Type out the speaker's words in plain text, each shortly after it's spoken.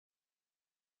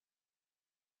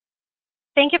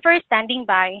Thank you for standing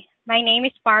by. My name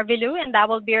is Marvilu, and I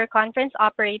will be your conference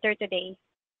operator today.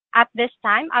 At this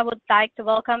time, I would like to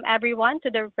welcome everyone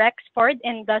to the Rexford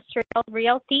Industrial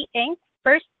Realty, Inc.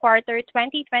 First Quarter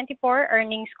 2024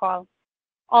 earnings call.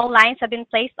 All lines have been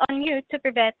placed on mute to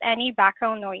prevent any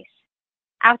background noise.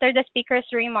 After the speaker's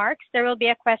remarks, there will be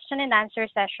a question-and-answer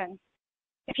session.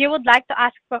 If you would like to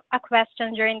ask a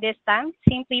question during this time,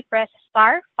 simply press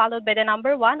star followed by the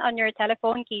number 1 on your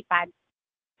telephone keypad.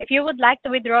 If you would like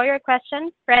to withdraw your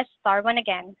question, press star 1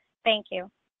 again. Thank you.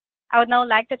 I would now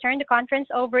like to turn the conference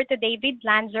over to David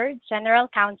Lanzer, General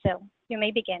Counsel. You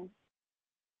may begin.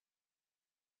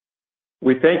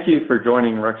 We thank you for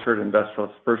joining Rexford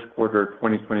Industrial's First Quarter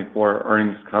 2024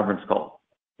 earnings conference call.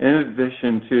 In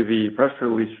addition to the press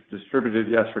release distributed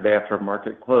yesterday after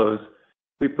market close,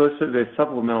 we posted a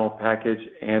supplemental package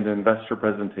and investor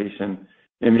presentation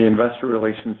in the Investor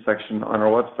Relations section on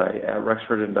our website at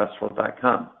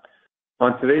rexfordindustrial.com.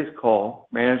 On today's call,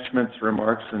 management's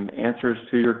remarks and answers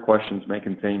to your questions may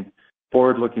contain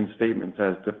forward-looking statements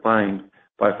as defined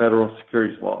by federal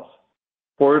securities laws.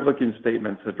 Forward-looking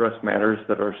statements address matters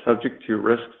that are subject to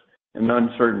risks and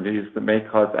uncertainties that may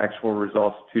cause actual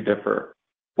results to differ.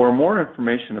 For more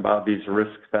information about these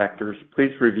risk factors,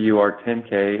 please review our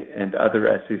 10-K and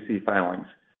other SEC filings.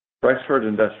 Rexford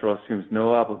Industrial assumes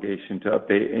no obligation to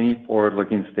update any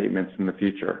forward-looking statements in the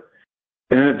future.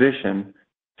 In addition,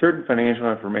 certain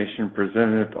financial information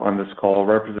presented on this call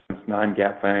represents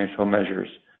non-GAAP financial measures.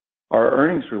 Our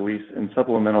earnings release and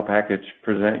supplemental package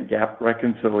present GAAP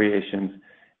reconciliations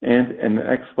and an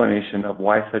explanation of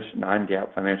why such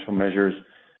non-GAAP financial measures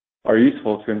are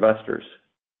useful to investors.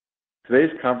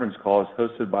 Today's conference call is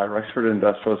hosted by Rexford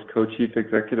Industrial's co-chief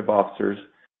executive officers,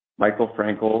 Michael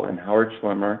Frankel and Howard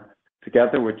Schlemmer,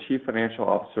 together with Chief Financial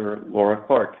Officer Laura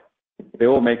Clark. They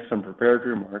will make some prepared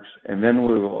remarks, and then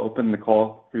we will open the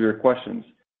call for your questions.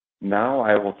 Now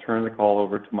I will turn the call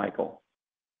over to Michael.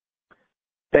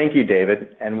 Thank you,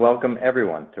 David, and welcome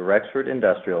everyone to Rexford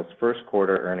Industrial's first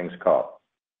quarter earnings call.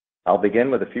 I'll begin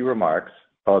with a few remarks,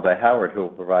 followed by Howard, who will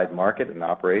provide market and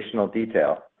operational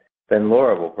detail. Then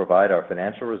Laura will provide our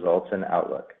financial results and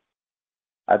outlook.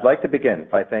 I'd like to begin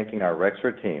by thanking our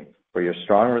Rexford team for your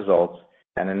strong results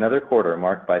and another quarter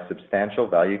marked by substantial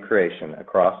value creation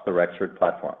across the Rexford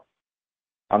platform.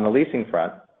 On the leasing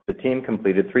front, the team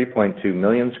completed 3.2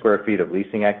 million square feet of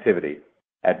leasing activity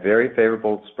at very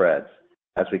favorable spreads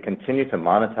as we continue to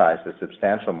monetize the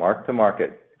substantial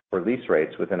mark-to-market for lease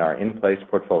rates within our in-place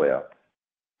portfolio.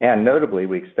 And notably,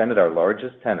 we extended our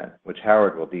largest tenant, which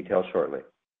Howard will detail shortly.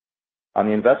 On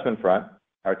the investment front,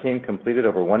 our team completed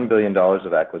over $1 billion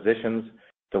of acquisitions,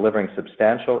 delivering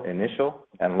substantial initial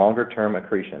and longer-term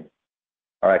accretion.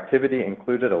 Our activity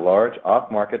included a large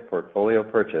off-market portfolio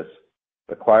purchase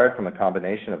acquired from a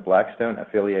combination of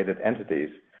Blackstone-affiliated entities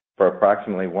for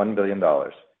approximately $1 billion,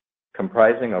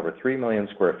 comprising over 3 million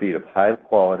square feet of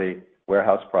high-quality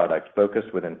warehouse product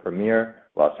focused within premier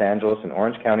Los Angeles and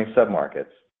Orange County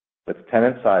submarkets, with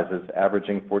tenant sizes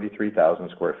averaging 43,000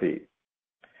 square feet.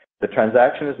 The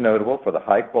transaction is notable for the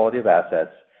high quality of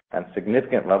assets and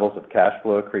significant levels of cash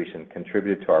flow accretion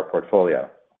contributed to our portfolio.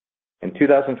 In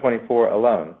 2024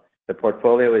 alone, the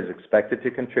portfolio is expected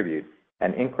to contribute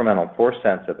an incremental 4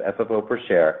 cents of FFO per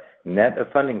share net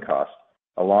of funding costs,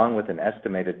 along with an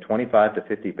estimated 25 to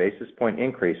 50 basis point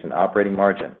increase in operating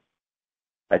margin.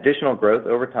 Additional growth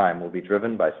over time will be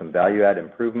driven by some value-add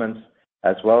improvements,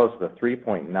 as well as the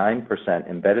 3.9%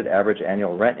 embedded average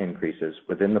annual rent increases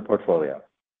within the portfolio.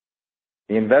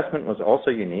 The investment was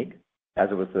also unique, as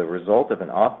it was the result of an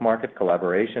off-market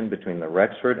collaboration between the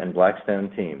Rexford and Blackstone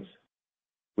teams.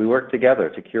 We worked together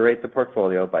to curate the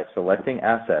portfolio by selecting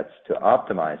assets to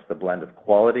optimize the blend of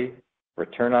quality,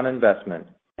 return on investment,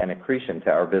 and accretion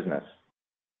to our business.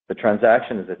 The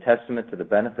transaction is a testament to the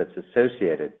benefits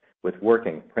associated with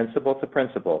working principal to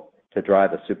principal to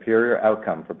drive a superior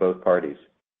outcome for both parties.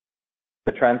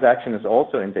 The transaction is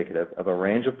also indicative of a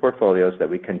range of portfolios that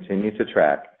we continue to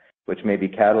track, which may be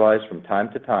catalyzed from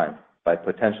time to time by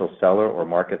potential seller or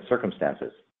market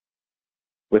circumstances.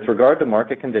 With regard to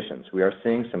market conditions, we are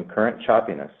seeing some current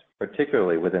choppiness,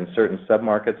 particularly within certain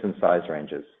submarkets and size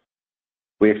ranges.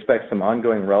 We expect some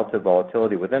ongoing relative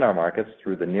volatility within our markets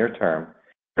through the near term,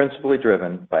 principally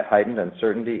driven by heightened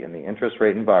uncertainty in the interest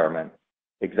rate environment,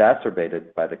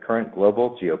 exacerbated by the current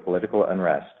global geopolitical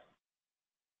unrest.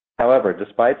 However,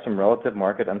 despite some relative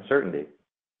market uncertainty,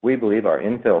 we believe our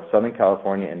infill Southern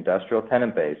California industrial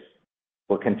tenant base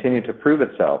will continue to prove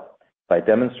itself by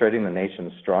demonstrating the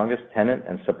nation's strongest tenant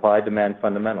and supply-demand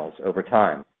fundamentals over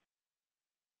time.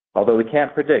 Although we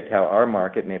can't predict how our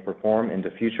market may perform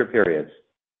into future periods,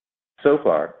 so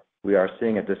far, we are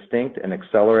seeing a distinct and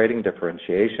accelerating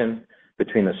differentiation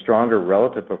between the stronger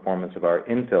relative performance of our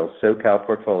infill SoCal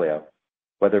portfolio,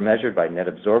 whether measured by net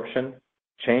absorption,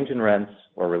 change in rents,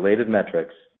 or related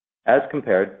metrics, as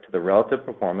compared to the relative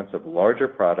performance of larger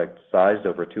product sized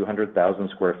over 200,000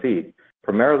 square feet,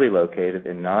 primarily located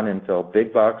in non-infill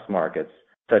big box markets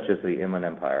such as the Inland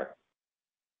Empire.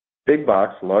 Big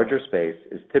box, larger space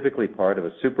is typically part of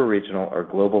a super-regional or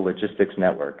global logistics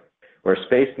network, where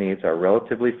space needs are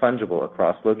relatively fungible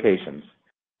across locations,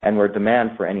 and where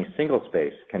demand for any single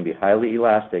space can be highly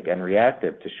elastic and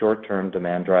reactive to short-term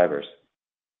demand drivers.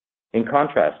 In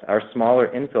contrast, our smaller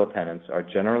infill tenants are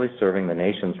generally serving the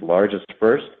nation's largest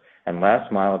first and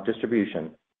last mile of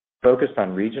distribution, focused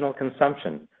on regional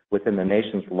consumption within the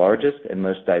nation's largest and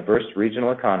most diverse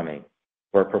regional economy,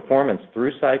 where performance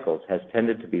through cycles has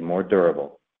tended to be more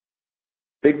durable.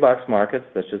 Big box markets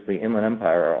such as the Inland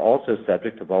Empire are also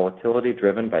subject to volatility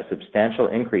driven by substantial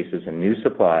increases in new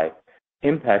supply,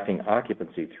 impacting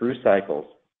occupancy through cycles,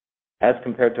 as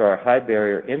compared to our high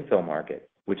barrier infill market,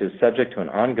 which is subject to an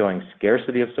ongoing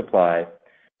scarcity of supply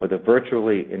with a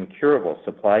virtually incurable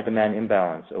supply-demand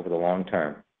imbalance over the long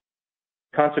term.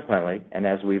 Consequently, and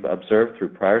as we've observed through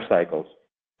prior cycles,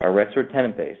 our Rexford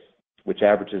tenant base, which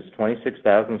averages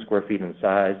 26,000 square feet in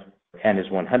size and is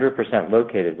 100%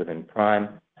 located within prime,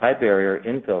 high-barrier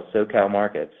infill SoCal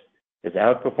markets, is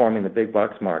outperforming the big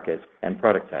box market and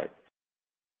product type.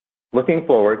 Looking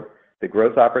forward, the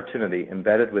growth opportunity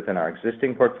embedded within our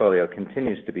existing portfolio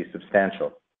continues to be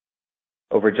substantial.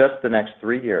 Over just the next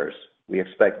 3 years, we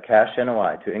expect cash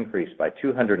NOI to increase by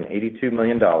 $282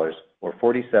 million, or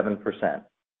 47%,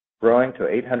 growing to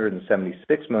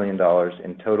 $876 million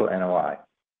in total NOI.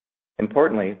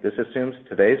 Importantly, this assumes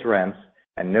today's rents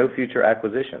and no future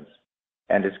acquisitions,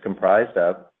 and is comprised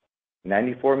of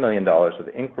 $94 million of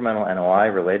incremental NOI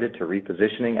related to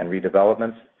repositioning and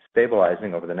redevelopments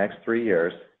stabilizing over the next 3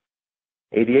 years,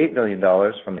 $88 million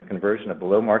from the conversion of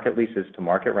below-market leases to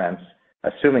market rents,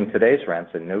 assuming today's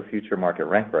rents and no future market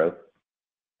rent growth,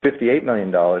 $58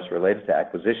 million related to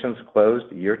acquisitions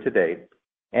closed year to date,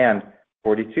 and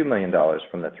 $42 million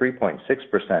from the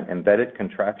 3.6% embedded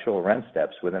contractual rent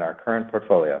steps within our current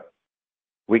portfolio.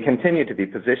 We continue to be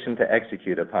positioned to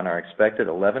execute upon our expected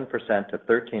 11% to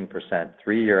 13%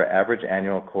 3-year average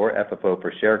annual core FFO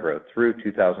per share growth through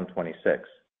 2026,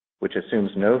 which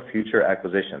assumes no future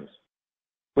acquisitions.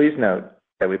 Please note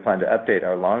that we plan to update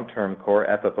our long-term core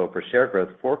FFO per share growth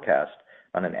forecast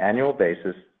on an annual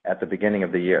basis at the beginning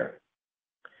of the year.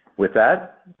 With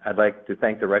that, I'd like to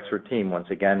thank the Rexford team once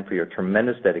again for your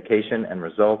tremendous dedication and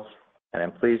results, and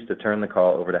I'm pleased to turn the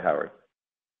call over to Howard.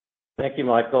 Thank you,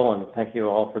 Michael, and thank you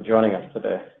all for joining us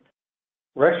today.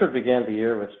 Rexford began the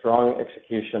year with strong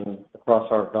execution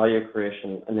across our value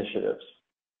creation initiatives.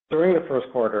 During the first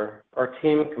quarter, our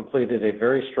team completed a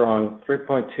very strong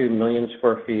 3.2 million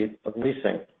square feet of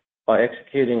leasing by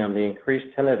executing on the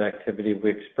increased tenant activity we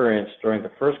experienced during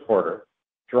the first quarter,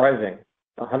 driving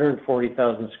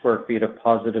 140,000 square feet of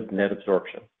positive net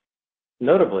absorption.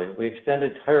 Notably, we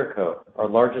extended Tireco, our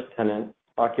largest tenant,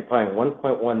 occupying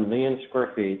 1.1 million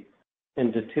square feet,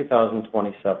 into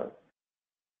 2027.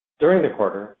 During the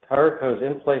quarter, Tireco's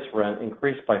in-place rent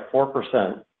increased by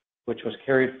 4%, which was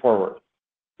carried forward.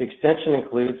 The extension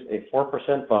includes a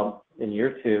 4% bump in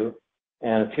year 2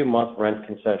 and a 2-month rent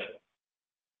concession.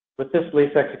 With this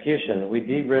lease execution, we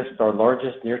de-risked our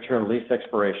largest near-term lease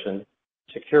expiration,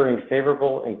 securing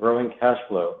favorable and growing cash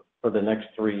flow for the next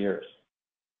 3 years.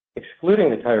 Excluding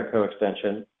the Tireco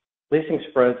extension, leasing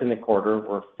spreads in the quarter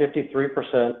were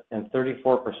 53% and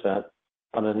 34%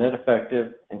 on a net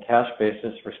effective and cash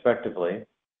basis, respectively,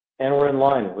 and were in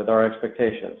line with our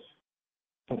expectations.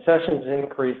 Concessions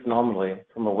increased nominally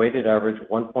from a weighted average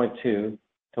 1.2 to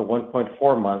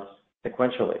 1.4 months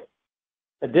sequentially.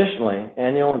 Additionally,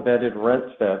 annual embedded rent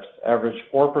steps averaged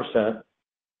 4%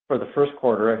 for the first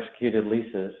quarter executed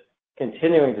leases,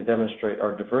 continuing to demonstrate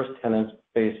our diverse tenant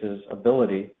base's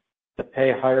ability to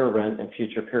pay higher rent in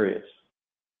future periods.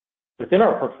 Within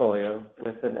our portfolio,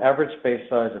 with an average space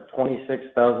size of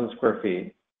 26,000 square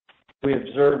feet, we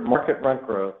observed market rent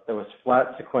growth that was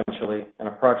flat sequentially and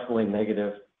approximately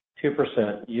negative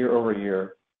 2% year over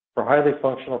year for highly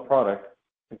functional product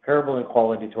comparable in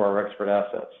quality to our Rexford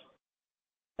assets.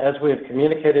 As we have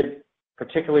communicated,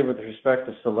 particularly with respect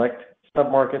to select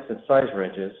submarkets and size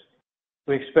ranges,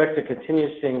 we expect to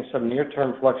continue seeing some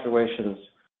near-term fluctuations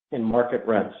in market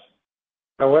rents.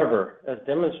 However, as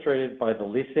demonstrated by the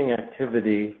leasing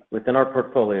activity within our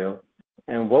portfolio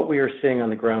and what we are seeing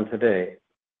on the ground today,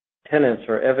 tenants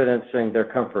are evidencing their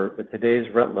comfort with today's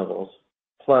rent levels,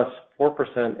 plus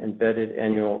 4% embedded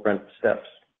annual rent steps.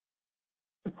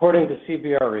 According to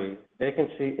CBRE,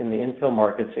 vacancy in the infill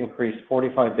markets increased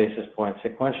 45 basis points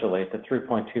sequentially to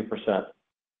 3.2%.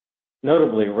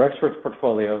 Notably, Rexford's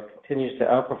portfolio continues to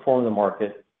outperform the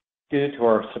market due to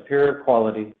our superior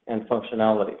quality and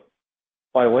functionality.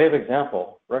 By way of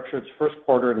example, Rexford's first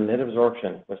quarter net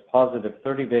absorption was positive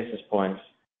 30 basis points,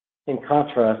 in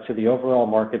contrast to the overall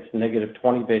market's negative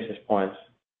 20 basis points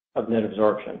of net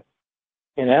absorption.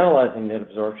 In analyzing net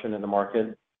absorption in the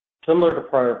market, similar to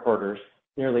prior quarters,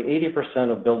 nearly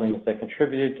 80% of buildings that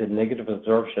contributed to negative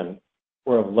absorption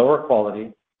were of lower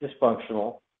quality,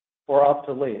 dysfunctional, or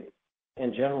obsolete,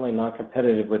 and generally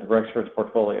non-competitive with Rexford's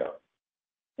portfolio.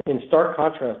 In stark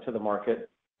contrast to the market,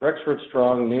 Rexford's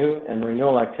strong new and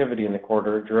renewal activity in the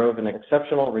quarter drove an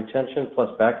exceptional retention plus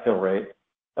backfill rate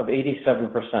of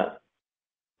 87%.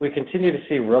 We continue to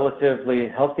see relatively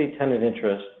healthy tenant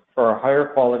interest for our higher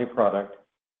quality product,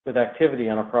 with activity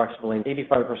on approximately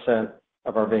 85%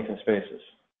 of our vacant spaces.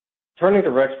 Turning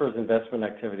to Rexford's investment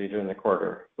activity during the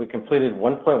quarter, we completed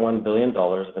 $1.1 billion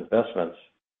of investments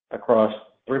across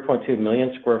 3.2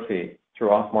 million square feet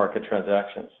through off-market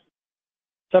transactions.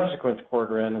 Subsequent to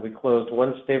quarter end, we closed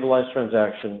one stabilized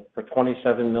transaction for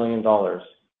 $27 million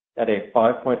at a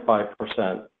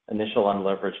 5.5% initial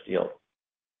unleveraged yield.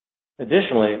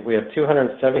 Additionally, we have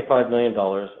 $275 million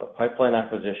of pipeline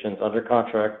acquisitions under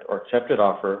contract or accepted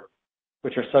offer,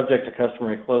 which are subject to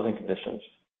customary closing conditions.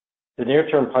 The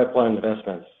near-term pipeline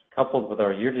investments, coupled with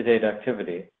our year-to-date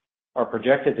activity, are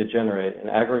projected to generate an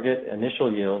aggregate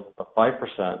initial yield of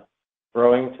 5%,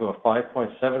 growing to a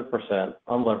 5.7%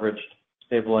 unleveraged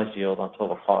stabilized yield on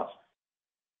total cost.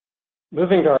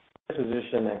 Moving to our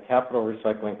acquisition and capital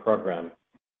recycling program,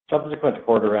 subsequent to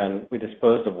quarter end, we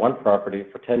disposed of one property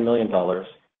for $10 million,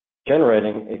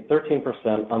 generating a 13%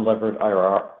 unlevered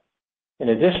IRR. In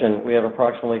addition, we have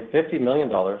approximately $50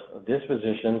 million of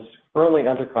dispositions currently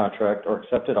under contract or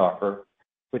accepted offer,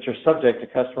 which are subject to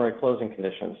customary closing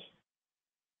conditions.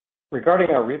 Regarding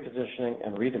our repositioning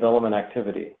and redevelopment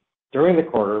activity, during the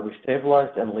quarter, we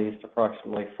stabilized and leased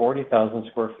approximately 40,000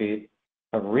 square feet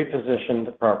of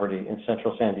repositioned property in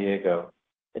central San Diego,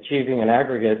 achieving an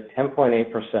aggregate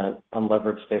 10.8%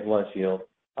 unlevered stabilized yield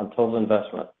on total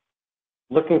investment.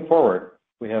 Looking forward,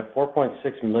 we have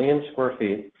 4.6 million square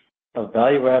feet of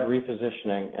value-add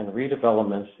repositioning and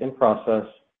redevelopments in process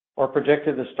or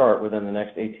projected to start within the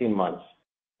next 18 months,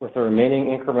 with a remaining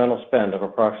incremental spend of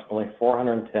approximately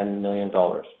 $410 million,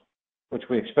 which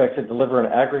we expect to deliver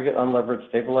an aggregate unlevered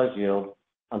stabilized yield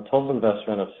on total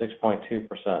investment of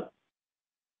 6.2%.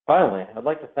 Finally, I'd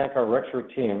like to thank our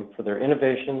Rexford team for their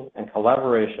innovation and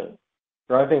collaboration,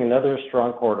 driving another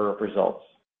strong quarter of results.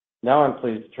 Now I'm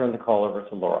pleased to turn the call over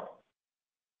to Laura.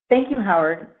 Thank you,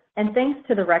 Howard, and thanks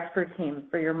to the Rexford team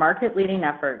for your market-leading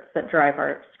efforts that drive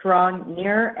our strong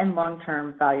near and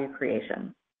long-term value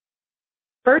creation.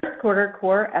 First quarter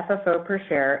core FFO per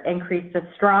share increased a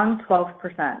strong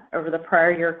 12% over the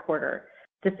prior year quarter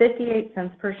to 58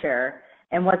 cents per share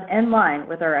and was in line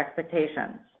with our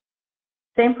expectations.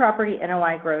 Same property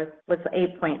NOI growth was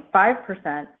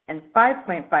 8.5% and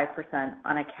 5.5%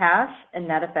 on a cash and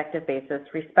net effective basis,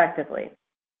 respectively.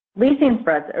 Leasing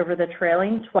spreads over the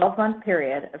trailing 12-month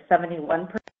period of 71%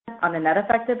 on a net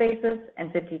effective basis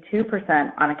and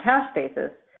 52% on a cash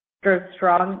basis drove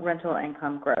strong rental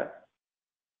income growth.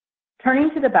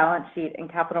 Turning to the balance sheet and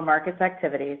capital markets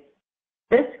activities,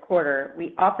 this quarter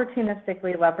we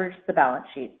opportunistically leveraged the balance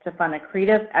sheet to fund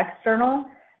accretive external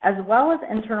as well as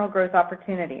internal growth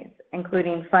opportunities,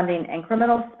 including funding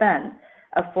incremental spend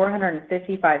of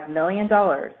 $455 million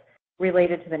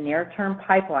related to the near-term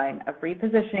pipeline of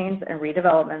repositionings and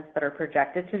redevelopments that are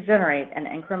projected to generate an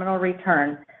incremental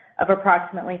return of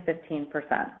approximately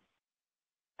 15%.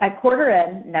 At quarter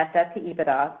end, net debt to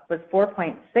EBITDA was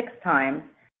 4.6 times,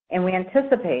 and we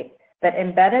anticipate that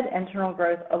embedded internal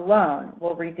growth alone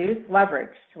will reduce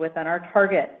leverage to within our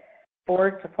target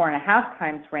 4 to 4.5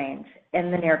 times range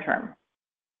in the near term.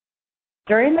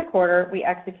 During the quarter, we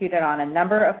executed on a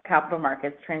number of capital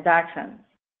markets transactions.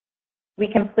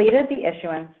 We completed the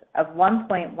issuance of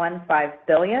 $1.15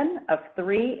 billion of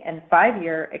 3- and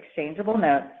 5-year exchangeable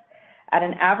notes at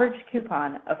an average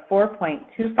coupon of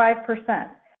 4.25%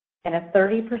 and a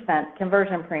 30%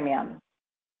 conversion premium.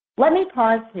 Let me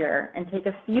pause here and take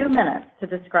a few minutes to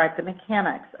describe the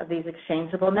mechanics of these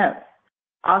exchangeable notes,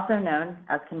 also known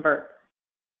as converts.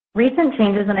 Recent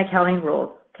changes in accounting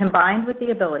rules, combined with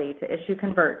the ability to issue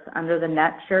converts under the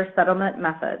net share settlement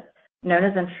method, known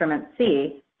as Instrument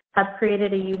C, have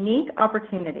created a unique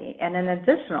opportunity and an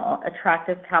additional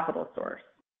attractive capital source.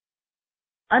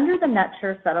 Under the net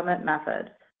share settlement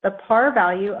method, the par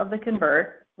value of the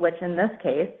convert, which in this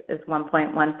case is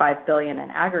 $1.15 billion in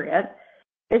aggregate,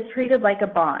 is treated like a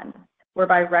bond,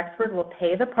 whereby Rexford will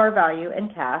pay the par value in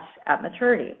cash at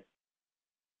maturity.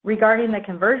 Regarding the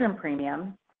conversion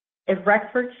premium, if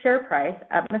Rexford's share price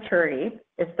at maturity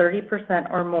is 30%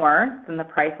 or more than the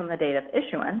price on the date of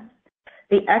issuance,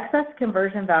 the excess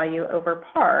conversion value over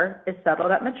par is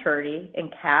settled at maturity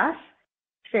in cash,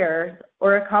 shares,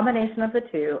 or a combination of the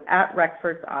two at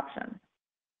Rexford's option.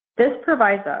 This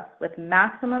provides us with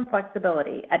maximum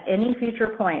flexibility at any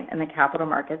future point in the capital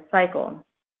markets cycle.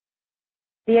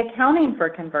 The accounting for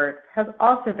converts has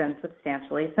also been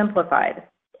substantially simplified.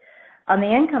 On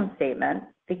the income statement,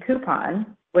 the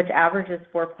coupon, which averages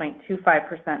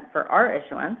 4.25% for our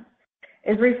issuance,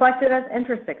 is reflected as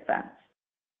interest expense.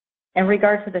 In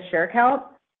regard to the share count,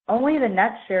 only the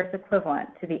net shares equivalent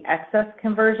to the excess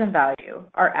conversion value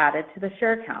are added to the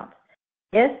share count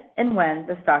if and when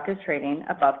the stock is trading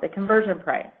above the conversion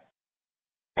price.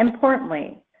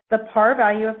 Importantly, the par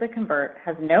value of the convert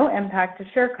has no impact to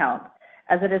share count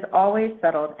as it is always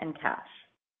settled in cash.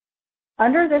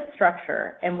 Under this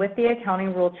structure and with the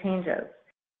accounting rule changes,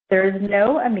 there is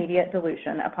no immediate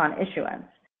dilution upon issuance,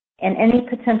 and any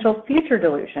potential future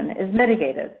dilution is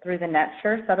mitigated through the net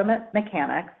share settlement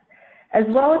mechanics, as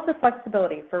well as the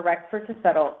flexibility for Rexford to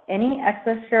settle any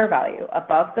excess share value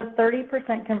above the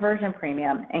 30% conversion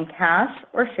premium in cash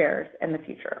or shares in the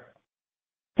future.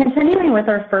 Continuing with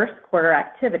our first quarter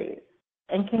activities,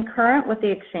 and concurrent with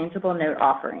the exchangeable note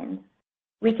offerings,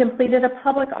 we completed a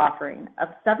public offering of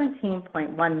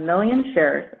 17.1 million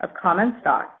shares of common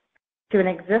stock to an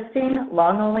existing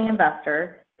long-only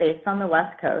investor based on the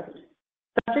West Coast,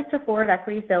 subject to forward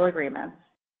equity sale agreements,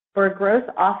 for a gross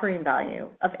offering value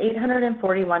of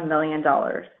 $841 million.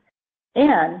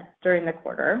 And during the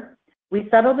quarter, we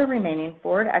settled the remaining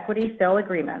forward equity sale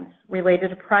agreements related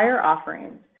to prior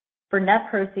offerings for net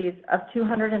proceeds of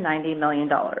 $290 million.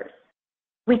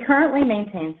 We currently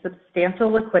maintain substantial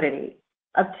liquidity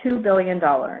of $2 billion,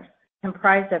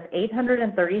 comprised of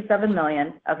 $837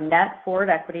 million of net forward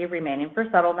equity remaining for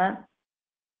settlement,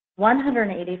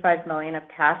 $185 million of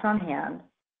cash on hand,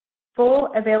 full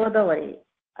availability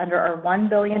under our $1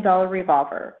 billion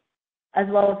revolver, as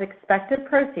well as expected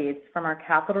proceeds from our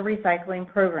capital recycling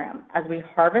program as we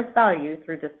harvest value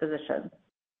through dispositions.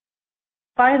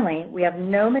 Finally, we have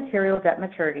no material debt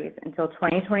maturities until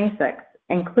 2026,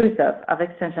 inclusive of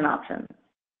extension options.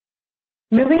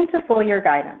 Moving to full year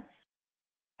guidance.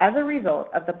 As a result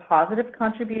of the positive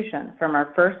contribution from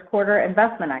our first quarter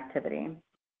investment activity,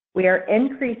 we are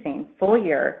increasing full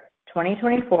year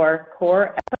 2024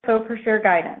 core FFO per share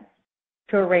guidance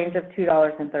to a range of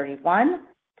 $2.31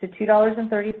 to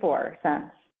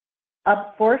 $2.34,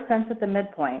 up 4 cents at the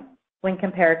midpoint when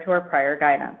compared to our prior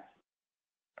guidance.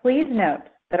 Please note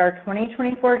that our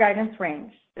 2024 guidance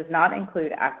range does not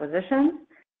include acquisitions,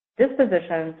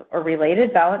 dispositions, or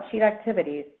related balance sheet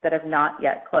activities that have not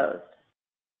yet closed.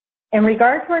 In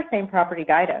regard to our same property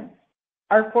guidance,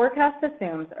 our forecast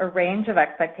assumes a range of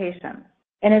expectations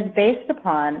and is based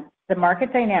upon the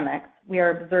market dynamics we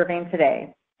are observing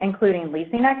today, including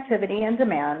leasing activity and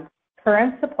demand,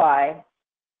 current supply,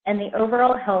 and the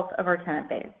overall health of our tenant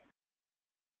base.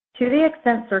 To the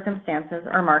extent circumstances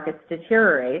or markets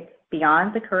deteriorate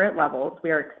beyond the current levels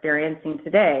we are experiencing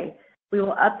today, we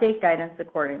will update guidance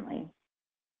accordingly.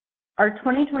 Our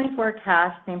 2024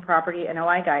 cash same property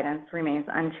NOI guidance remains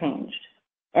unchanged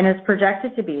and is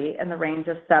projected to be in the range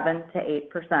of 7 to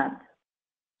 8%.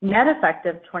 Net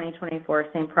effective 2024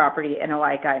 same property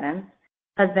NOI guidance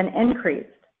has been increased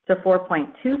to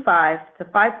 4.25 to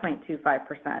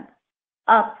 5.25%,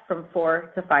 up from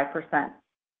 4 to 5%,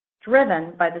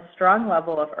 driven by the strong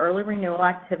level of early renewal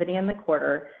activity in the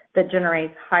quarter that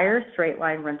generates higher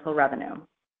straight-line rental revenue.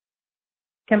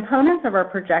 Components of our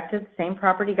projected same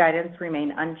property guidance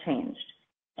remain unchanged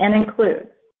and include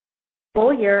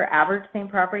full-year average same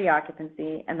property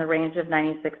occupancy in the range of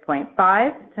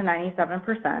 96.5 to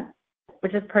 97%,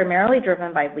 which is primarily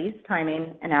driven by lease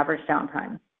timing and average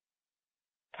downtime.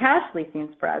 Cash leasing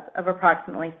spreads of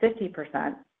approximately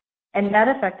 50% and net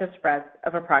effective spreads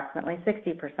of approximately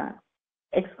 60%,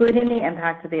 excluding the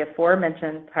impact of the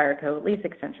aforementioned Tireco lease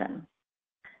extension.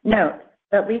 Note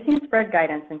that leasing spread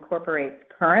guidance incorporates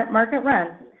current market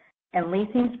rents, and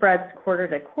leasing spreads quarter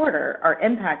to quarter are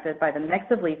impacted by the mix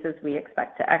of leases we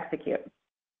expect to execute.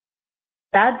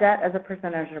 Bad debt as a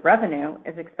percentage of revenue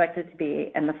is expected to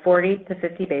be in the 40 to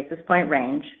 50 basis point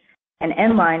range and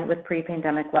in line with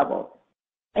pre-pandemic levels,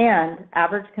 and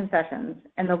average concessions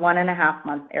in the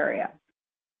 1.5-month area.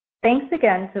 Thanks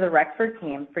again to the Rexford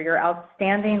team for your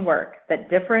outstanding work that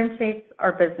differentiates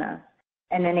our business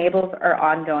and enables our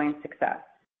ongoing success.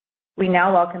 We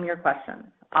now welcome your questions.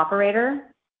 Operator?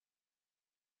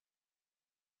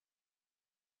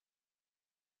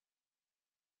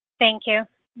 Thank you.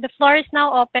 The floor is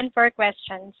now open for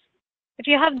questions. If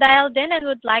you have dialed in and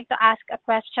would like to ask a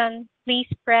question, please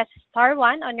press star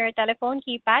one on your telephone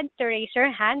keypad to raise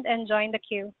your hand and join the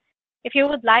queue. If you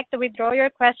would like to withdraw your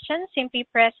question, simply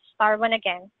press star one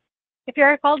again. If you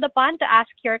are called upon to ask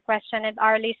your question and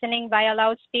are listening via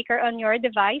loudspeaker on your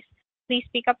device, please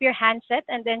pick up your handset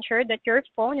and ensure that your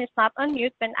phone is not on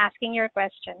mute when asking your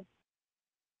question.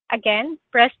 Again,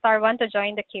 press star one to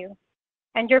join the queue.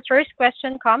 And your first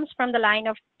question comes from the line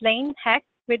of Blaine Heck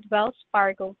with Wells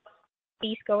Fargo.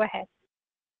 Please go ahead.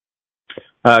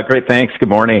 Great, thanks. Good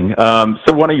morning.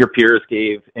 So one of your peers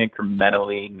gave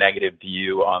incrementally negative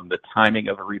view on the timing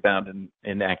of a rebound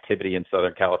in activity in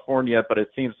Southern California, but it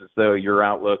seems as though your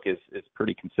outlook is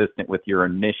pretty consistent with your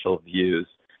initial views.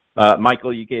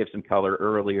 Michael, you gave some color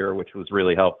earlier, which was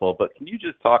really helpful, but can you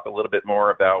just talk a little bit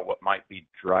more about what might be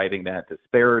driving that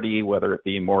disparity, whether it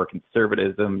be more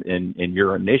conservatism in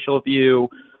your initial view,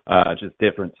 just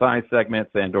different size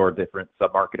segments and or different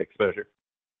submarket exposure?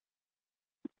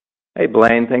 Hey,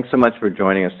 Blaine, thanks so much for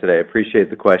joining us today. I appreciate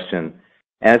the question.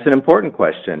 And it's an important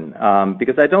question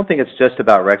because I don't think it's just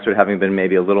about Rexford having been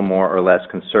maybe a little more or less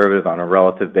conservative on a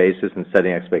relative basis and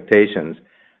setting expectations.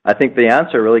 I think the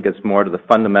answer really gets more to the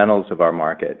fundamentals of our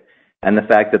market and the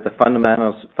fact that the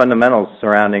fundamentals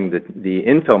surrounding the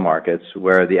infill markets,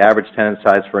 where the average tenant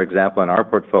size, for example, in our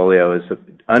portfolio is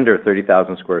under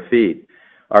 30,000 square feet,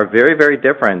 are very, very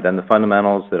different than the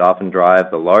fundamentals that often drive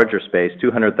the larger space,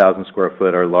 200,000 square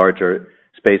foot or larger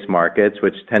space markets,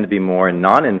 which tend to be more in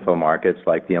non-infill markets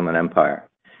like the Inland Empire.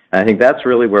 And I think that's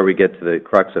really where we get to the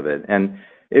crux of it. And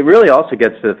it really also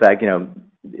gets to the fact,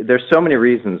 there's so many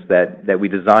reasons that we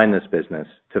design this business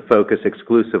to focus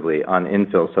exclusively on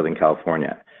infill Southern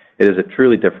California. It is a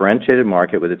truly differentiated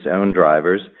market with its own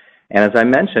drivers. And as I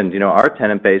mentioned, our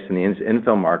tenant base in the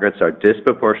infill markets are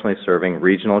disproportionately serving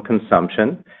regional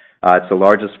consumption. It's the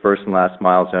largest first and last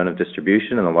mile zone of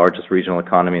distribution and the largest regional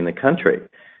economy in the country.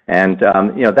 And,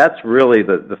 that's really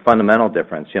the fundamental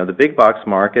difference. The big box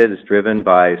market is driven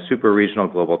by super regional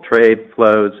global trade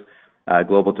flows.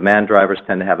 Global demand drivers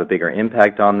tend to have a bigger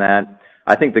impact on that.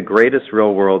 I think the greatest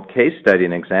real-world case study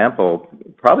and example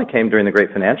probably came during the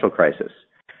Great Financial Crisis.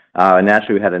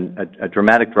 Naturally, we had a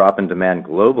dramatic drop in demand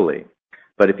globally.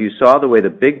 But if you saw the way the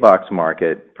big box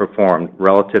market performed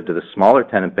relative to the smaller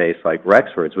tenant base like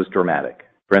Rexford's, was dramatic.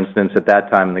 For instance, at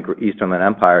that time in the Eastern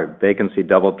Empire, vacancy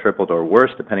doubled, tripled, or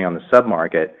worse, depending on the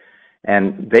submarket.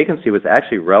 And vacancy was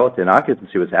actually and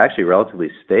occupancy was actually relatively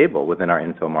stable within our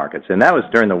infill markets. And that was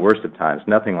during the worst of times,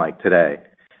 nothing like today.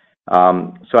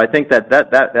 So I think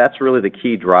that's really the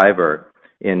key driver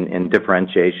in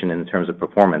differentiation in terms of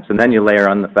performance. And then you layer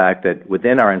on the fact that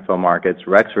within our infill markets,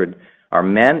 Rexford, our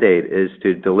mandate is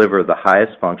to deliver the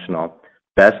highest functional,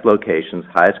 best locations,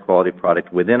 highest quality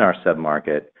product within our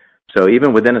submarket. So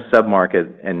even within a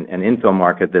submarket and an infill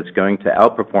market that's going to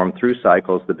outperform through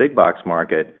cycles the big box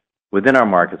market, within our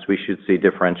markets, we should see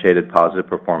differentiated positive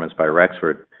performance by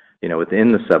Rexford,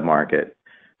 within the submarket.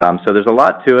 So there's a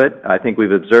lot to it. I think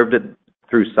we've observed it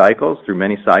through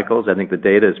many cycles. I think the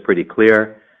data is pretty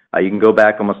clear. You can go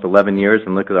back almost 11 years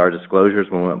and look at our disclosures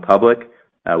when we went public.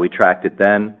 We tracked it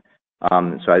then.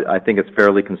 So I think it's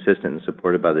fairly consistent and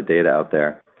supported by the data out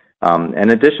there.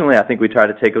 And additionally, I think we try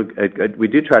to we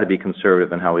do try to be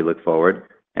conservative in how we look forward,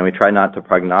 and we try not to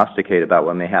prognosticate about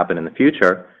what may happen in the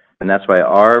future. And that's why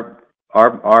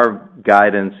our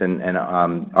guidance and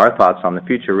our thoughts on the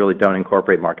future really don't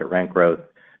incorporate market rent growth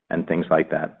and things like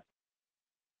that.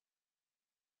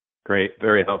 Great.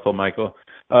 Very helpful, Michael.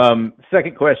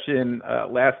 Second question.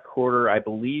 Last quarter, I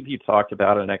believe you talked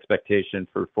about an expectation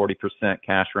for 40%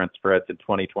 cash rent spreads in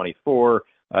 2024.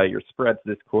 Your spreads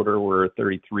this quarter were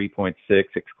 33.6,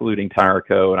 excluding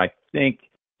Tireco. And I think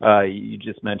you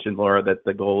just mentioned, Laura, that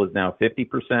the goal is now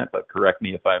 50%, but correct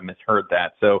me if I misheard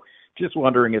that. So just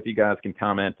wondering if you guys can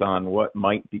comment on what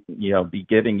might be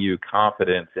giving you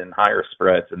confidence in higher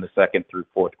spreads in the second through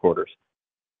fourth quarters.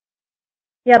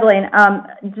 Yeah, Blaine,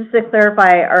 just to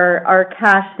clarify, our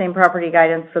cash same property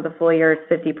guidance for the full year is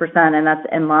 50%, and that's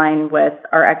in line with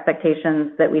our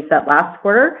expectations that we set last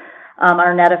quarter.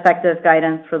 Our net effective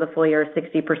guidance for the full year is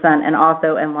 60%, and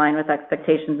also in line with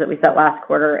expectations that we set last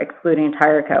quarter, excluding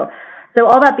Tireco. So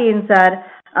all that being said,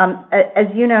 as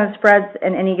you know, spreads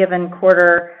in any given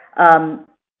quarter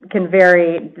can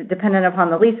vary dependent upon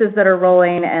the leases that are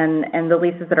rolling and the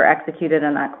leases that are executed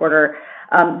in that quarter.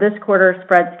 This quarter,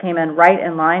 spreads came in right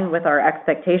in line with our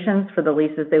expectations for the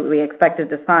leases that we expected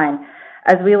to sign.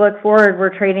 As we look forward,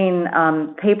 we're trading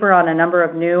paper on a number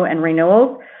of new and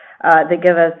renewals that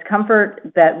give us comfort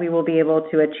that we will be able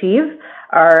to achieve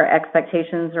our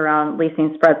expectations around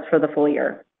leasing spreads for the full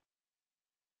year.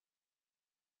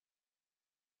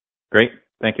 Great.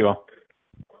 Thank you all.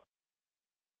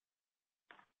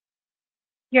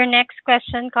 Your next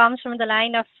question comes from the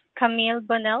line of Camille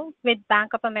Bonnell with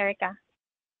Bank of America.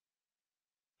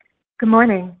 Good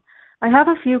morning. I have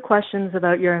a few questions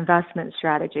about your investment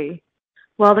strategy.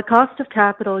 While the cost of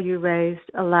capital you raised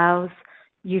allows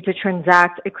you to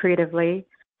transact accretively,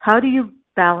 how do you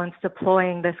balance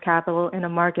deploying this capital in a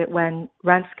market when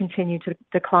rents continue to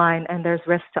decline and there's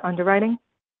risk to underwriting?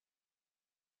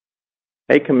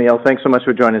 Hey, Camille, thanks so much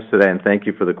for joining us today, and thank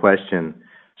you for the question.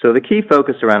 So the key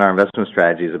focus around our investment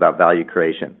strategy is about value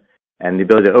creation and the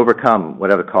ability to overcome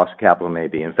whatever cost of capital may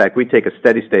be. In fact, we take a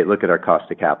steady state look at our cost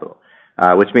of capital,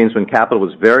 which means when capital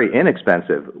was very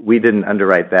inexpensive, we didn't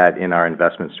underwrite that in our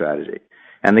investment strategy.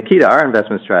 And the key to our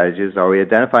investment strategy is, are we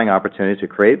identifying opportunities to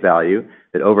create value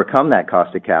that overcome that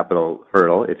cost of capital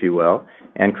hurdle, if you will,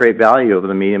 and create value over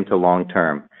the medium to long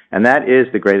term? And that is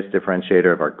the greatest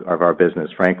differentiator of our business,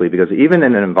 frankly, because even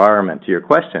in an environment, to your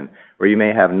question, where you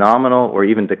may have nominal or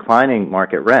even declining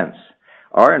market rents,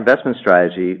 our investment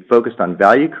strategy focused on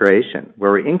value creation,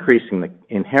 where we're increasing the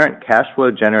inherent cash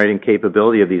flow generating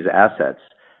capability of these assets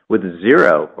with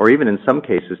zero, or even in some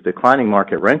cases, declining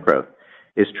market rent growth,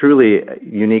 is truly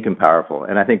unique and powerful.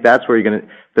 And I think that's where you're going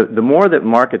to, the more that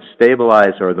markets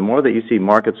stabilize or the more that you see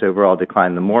markets overall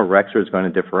decline, the more Rexford is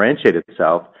going to differentiate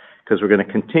itself, because we're going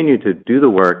to continue to do the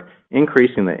work,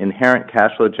 increasing the inherent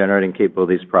cash flow generating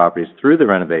capability of these properties through the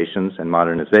renovations and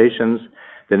modernizations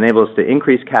that enable us to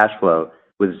increase cash flow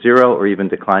with zero or even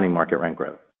declining market rent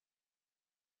growth.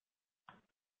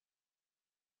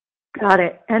 Got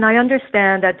it. And I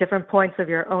understand at different points of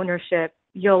your ownership,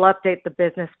 you'll update the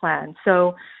business plan.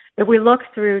 So if we look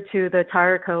through to the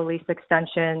Tireco lease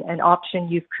extension and option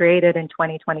you've created in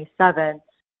 2027,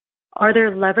 are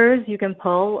there levers you can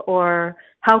pull, or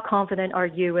how confident are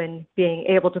you in being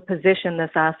able to position this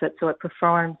asset so it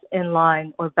performs in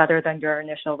line or better than your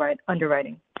initial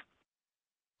underwriting?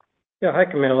 Yeah, hi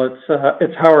Camille,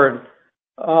 it's Howard.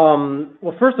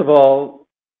 Well, first of all,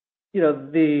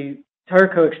 the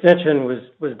Tireco extension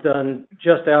was done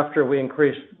just after we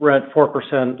increased rent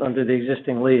 4% under the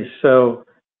existing lease. So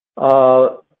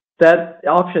that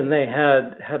option they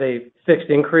had a fixed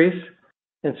increase.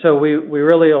 And so we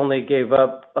really only gave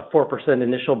up a 4%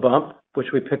 initial bump,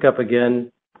 which we pick up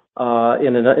again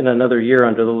in another year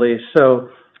under the lease. So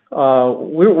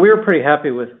we're pretty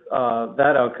happy with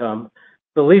that outcome.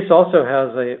 The lease also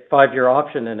has a 5-year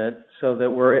option in it, so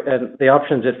that the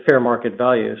option's at fair market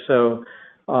value. So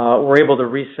we're able to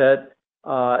reset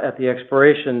at the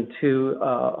expiration to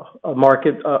a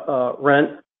market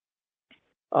rent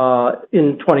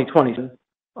in 2020.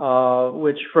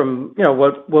 Which from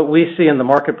what we see in the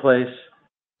marketplace,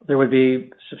 there would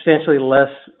be substantially less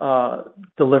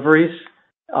deliveries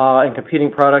and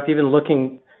competing product, even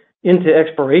looking into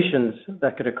expirations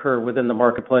that could occur within the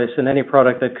marketplace and any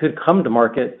product that could come to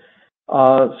market.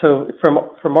 So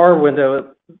from our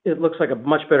window, it looks like a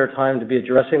much better time to be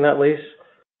addressing that lease.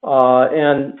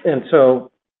 And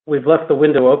so we've left the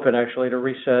window open actually to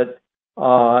reset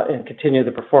and continue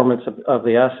the performance of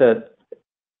the asset.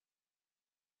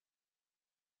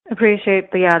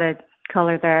 Appreciate the added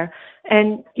color there.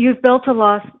 And you've built a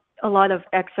lot of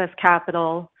excess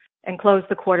capital and closed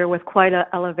the quarter with quite an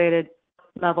elevated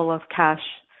level of cash.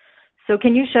 So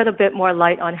can you shed a bit more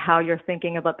light on how you're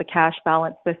thinking about the cash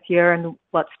balance this year and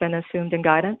what's been assumed in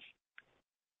guidance?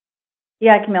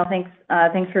 Yeah, Camille,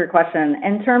 thanks for your question.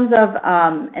 In terms of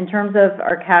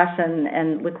our cash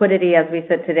and liquidity as we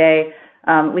sit today,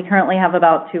 we currently have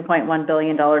about $2.1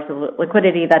 billion of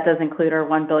liquidity. That does include our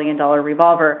 $1 billion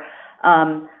revolver.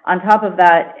 On top of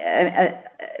that,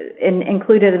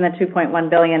 included in the $2.1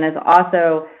 billion is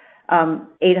also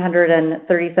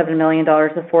 $837 million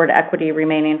of forward equity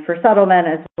remaining for settlement,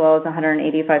 as well as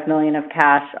 $185 million of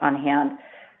cash on hand.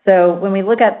 So when we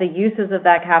look at the uses of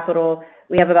that capital,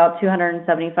 we have about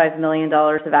 $275 million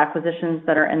of acquisitions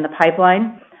that are in the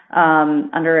pipeline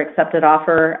under accepted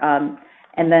offer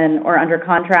or under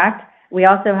contract. We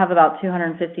also have about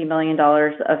 $250 million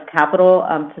of capital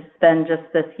to spend just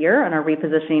this year on our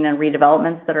repositioning and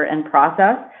redevelopments that are in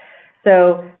process.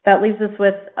 So that leaves us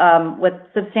with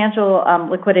substantial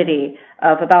liquidity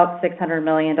of about $600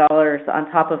 million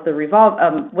on top of the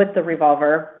with the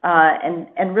revolver.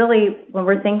 And really, when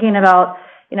we're thinking about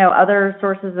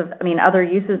other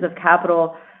uses of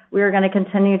capital, we are going to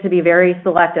continue to be very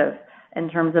selective in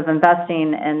terms of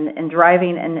investing and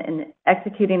driving and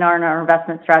executing on our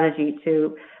investment strategy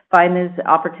to find those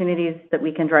opportunities that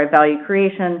we can drive value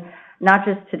creation, not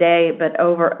just today, but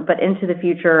into the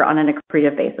future on an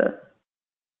accretive basis.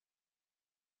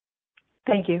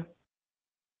 Thank you.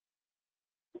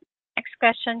 Next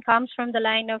question comes from the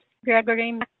line of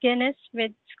Gregory McGinnis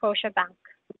with Scotiabank.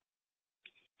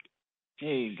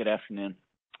 Hey, good afternoon.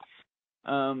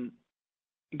 I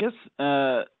guess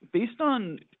based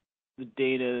on the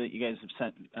data that you guys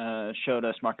have showed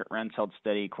us, market rents held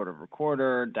steady quarter over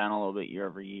quarter, down a little bit year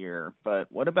over year.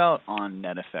 But what about on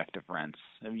net effective rents?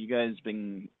 Have you guys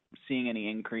been seeing any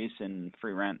increase in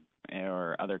free rent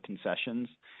or other concessions?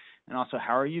 And also,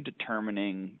 how are you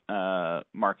determining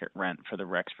market rent for the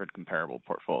Rexford comparable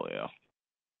portfolio?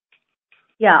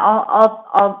 Yeah,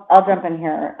 I'll jump in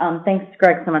here. Thanks,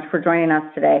 Greg, so much for joining us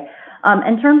today.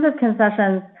 In terms of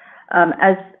concessions,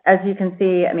 as you can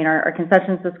see, I mean, our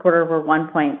concessions this quarter were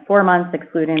 1.4 months,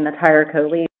 excluding the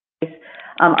Tireco lease.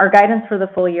 Our guidance for the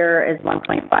full year is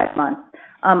 1.5 months.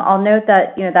 I'll note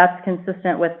that that's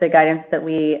consistent with the guidance that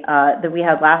we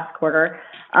had last quarter.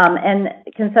 And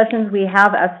concessions we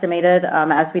have estimated,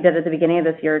 as we did at the beginning of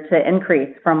this year, to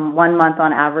increase from 1 month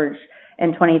on average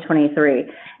in 2023.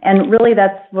 And really,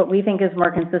 that's what we think is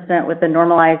more consistent with the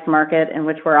normalized market in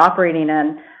which we're operating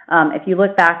in. If you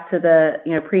look back to the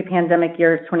pre-pandemic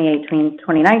years, 2018,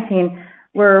 2019,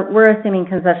 we're assuming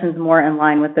concessions more in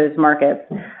line with those markets.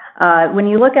 When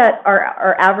you look at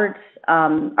our average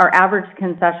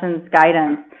concessions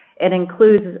guidance, it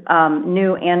includes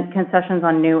new and concessions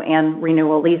on new and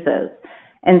renewal leases.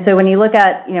 And so when you look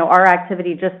at our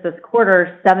activity just this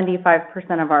quarter,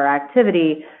 75% of our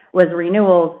activity was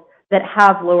renewals that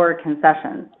have lower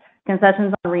concessions.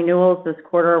 Concessions on renewals this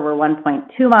quarter were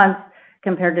 1.2 months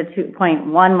compared to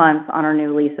 2.1 months on our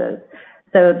new leases.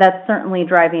 So that's certainly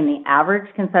driving the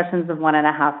average concessions of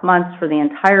 1.5 months for the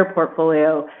entire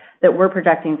portfolio that we're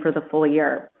projecting for the full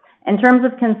year. In terms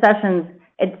of concessions,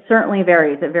 it certainly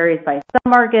varies. It varies by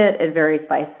submarket, it varies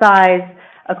by size,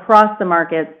 across the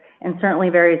markets, and certainly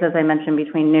varies, as I mentioned,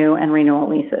 between new and renewal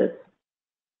leases.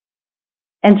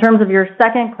 In terms of your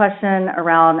second question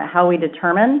around how we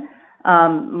determine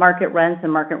market rents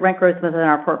and market rent growth within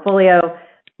our portfolio,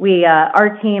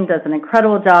 our team does an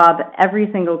incredible job every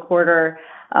single quarter.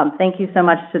 Thank you so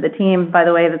much to the team, by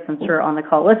the way, that's I'm sure on the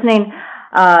call listening.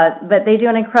 But they do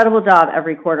an incredible job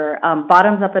every quarter.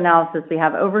 Bottoms-up analysis, we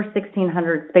have over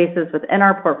 1,600 spaces within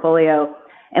our portfolio,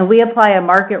 and we apply a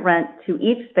market rent to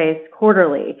each space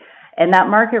quarterly. And that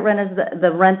market rent is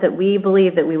the rent that we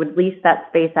believe that we would lease that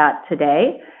space at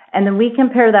today. And then we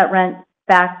compare that rent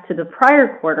back to the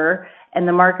prior quarter and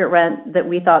the market rent that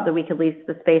we thought that we could lease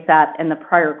the space at in the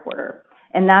prior quarter.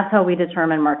 And that's how we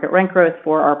determine market rent growth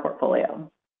for our portfolio.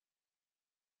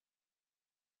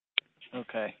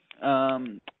 Okay.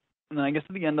 And then I guess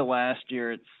at the end of last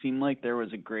year, it seemed like there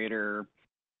was a greater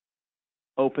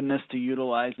openness to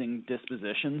utilizing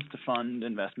dispositions to fund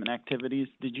investment activities.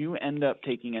 Did you end up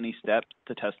taking any steps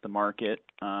to test the market?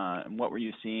 And what were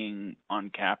you seeing on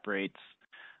cap rates?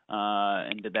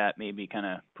 And did that maybe kind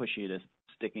of push you to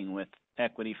sticking with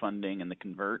equity funding and the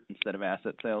convert instead of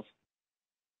asset sales?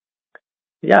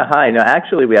 Yeah, hi. No,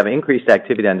 actually, we have increased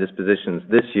activity on dispositions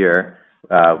this year.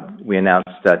 We announced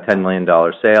a $10 million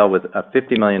sale with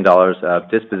 $50 million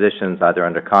of dispositions either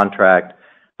under contract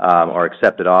or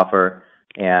accepted offer.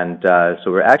 And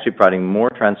so we're actually providing more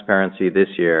transparency this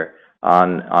year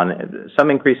on some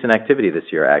increase in activity this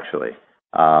year, actually.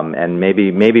 And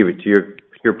maybe to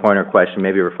your point or question,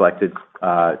 maybe reflected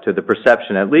to the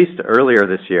perception, at least earlier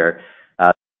this year,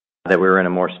 that we were in a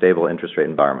more stable interest rate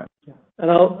environment. Yeah. And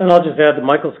I'll just add to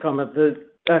Michael's comment.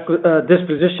 The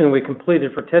disposition we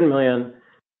completed for $10 million,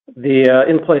 the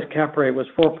in-place cap rate was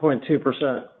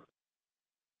 4.2%.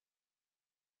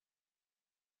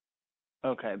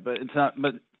 Okay, but it's not.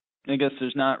 But I guess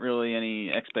there's not really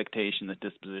any expectation that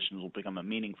dispositions will become a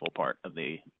meaningful part of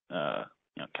the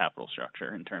capital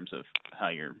structure in terms of how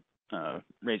you're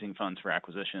raising funds for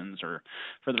acquisitions or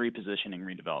for the repositioning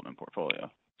redevelopment portfolio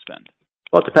spend.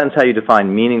 Well, it depends how you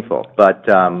define meaningful, but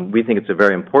we think it's a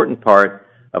very important part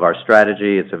of our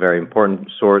strategy. It's a very important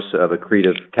source of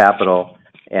accretive capital,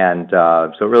 and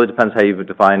so it really depends how you would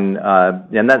define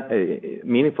and that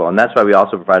meaningful. And that's why we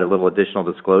also provide a little additional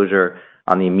disclosure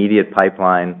on the immediate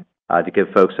pipeline to give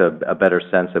folks a better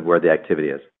sense of where the activity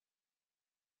is.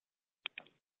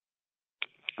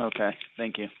 Okay,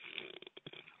 thank you.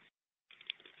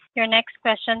 Your next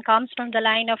question comes from the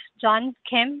line of John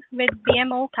Kim with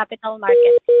BMO Capital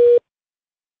Markets.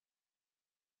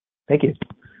 Thank you.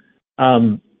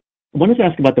 I wanted to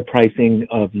ask about the pricing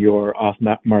of your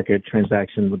off-market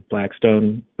transaction with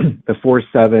Blackstone. The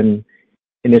 4.7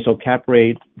 initial cap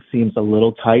rate seems a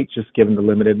little tight, just given the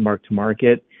limited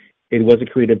mark-to-market. It was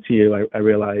accretive to you, I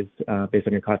realized, based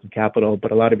on your cost of capital,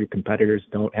 but a lot of your competitors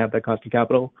don't have that cost of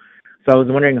capital. So I was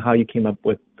wondering how you came up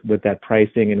with that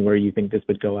pricing and where you think this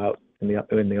would go out in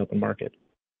the open market.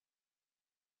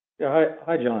 Yeah,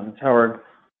 hi, John. It's Howard.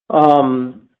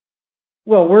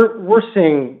 Well, we're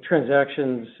seeing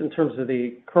transactions in terms of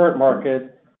the current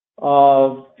market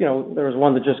of, there was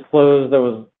one that just closed that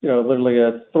was, literally a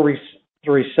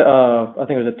I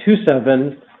think it was a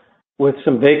 2.7 with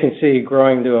some vacancy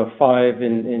growing to a 5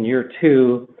 in year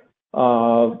two,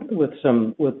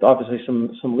 with obviously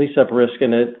some lease up risk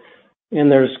in it.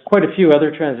 And there's quite a few other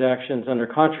transactions under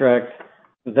contract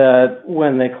that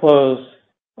when they close,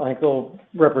 I think they'll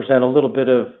represent a little bit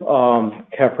of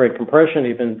cap rate compression,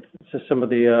 even to some of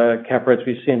the cap rates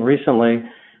we've seen recently.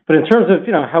 But in terms of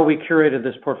how we curated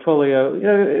this portfolio,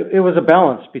 it was a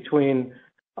balance between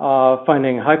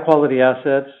finding high quality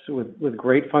assets with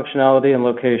great functionality and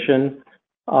location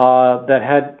that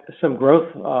had some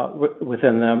growth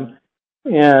within them.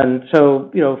 And so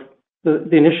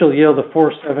the initial yield of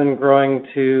 4.7 growing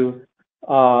to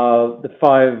the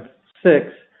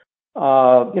 5.6.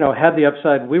 Had the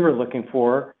upside we were looking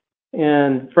for.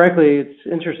 And frankly, it's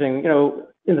interesting,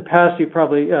 in the past, you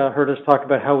probably heard us talk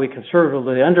about how we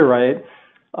conservatively underwrite.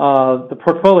 The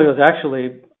portfolio is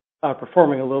actually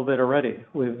performing a little bit already.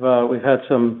 We've had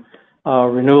some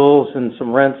renewals and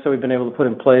some rents that we've been able to put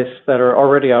in place that are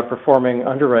already outperforming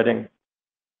underwriting.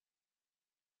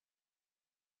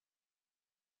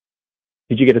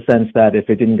 Did you get a sense that if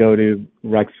it didn't go to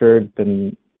Rexford,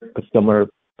 then a similar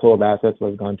pool of assets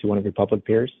would have gone to one of your public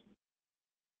peers?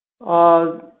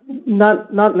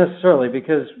 Not necessarily,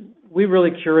 because we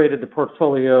really curated the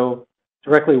portfolio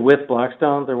directly with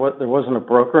Blackstone. There wasn't a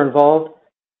broker involved,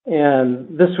 and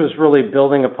this was really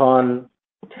building upon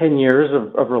 10 years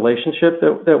of relationship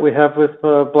that we have with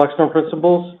Blackstone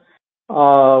principals,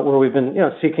 where we've been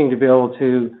seeking to be able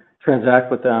to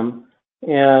transact with them.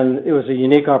 And it was a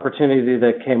unique opportunity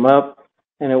that came up.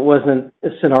 And it wasn't a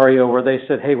scenario where they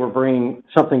said, hey, we're bringing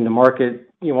something to market,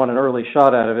 you want an early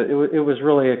shot out of it. It was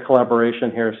really a collaboration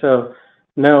here. So,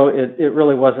 no, it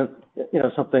really wasn't,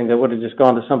 something that would have just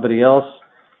gone to somebody else.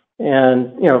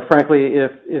 And, frankly,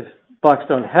 if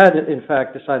Blackstone had, in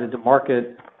fact, decided to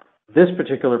market this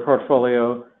particular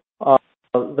portfolio,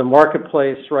 the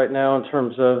marketplace right now in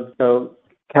terms of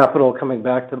capital coming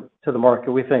back to the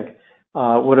market, we think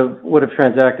would have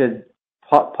transacted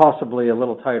possibly a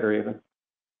little tighter even.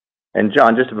 And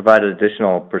John, just to provide an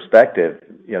additional perspective,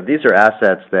 these are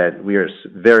assets that we are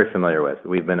very familiar with.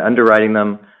 We've been underwriting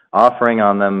them, offering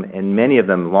on them, and many of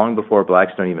them long before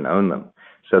Blackstone even owned them.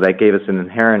 So that gave us an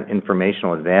inherent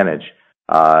informational advantage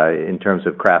in terms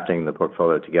of crafting the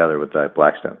portfolio together with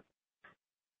Blackstone.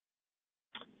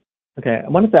 Okay, I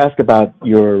wanted to ask about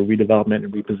your redevelopment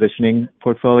and repositioning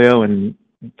portfolio and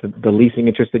the leasing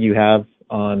interest that you have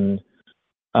on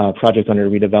projects under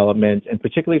redevelopment, and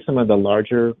particularly some of the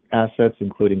larger assets,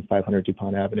 including 500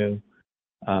 DuPont Avenue,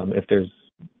 if there's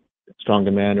strong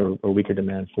demand or weaker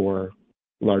demand for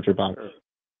larger box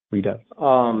redev.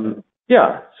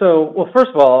 Yeah. So, well,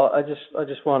 first of all, I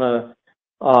just want to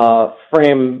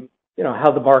frame,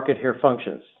 how the market here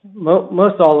functions.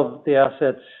 Most all of the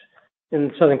assets in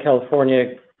Southern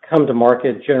California come to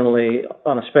market generally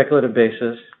on a speculative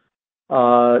basis.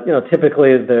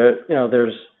 Typically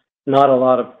there's not a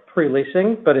lot of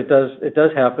pre-leasing, but it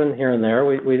does happen here and there.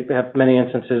 We have many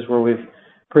instances where we've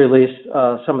pre-leased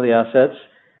some of the assets.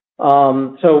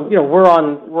 So we're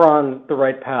on the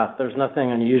right path. There's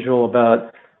nothing unusual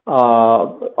about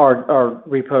our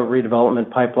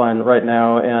redevelopment pipeline right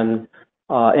now and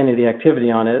any of the activity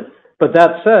on it. But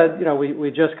that said, we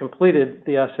just completed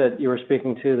the asset you were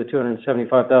speaking to, the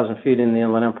 275,000 feet in the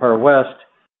Inland Empire West,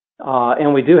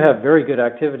 and we do have very good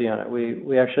activity on it.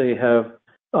 We actually have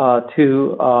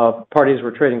two parties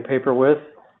we're trading paper with,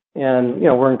 and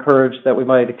we're encouraged that we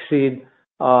might exceed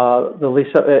the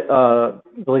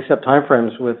lease up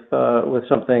timeframes with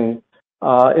something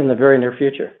in the very near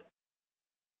future.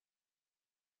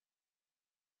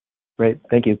 Great,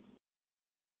 thank you.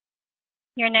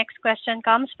 Your next question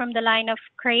comes from the line of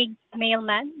Craig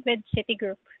Mailman with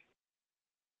Citigroup.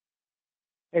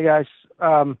 Hey guys,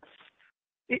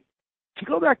 to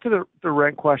go back to the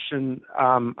rent question,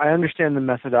 I understand the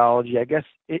methodology. I guess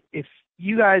if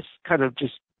you guys kind of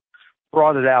just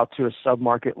brought it out to a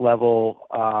sub-market level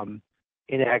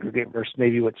in aggregate versus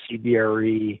maybe what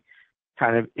CBRE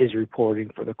kind of is reporting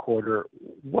for the quarter,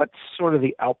 what's sort of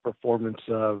the outperformance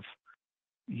of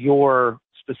your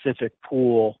specific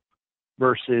pool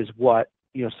versus what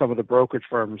some of the brokerage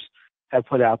firms have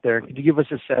put out there? Could you give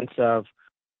us a sense of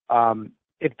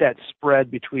if that spread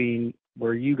between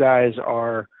where you guys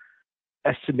are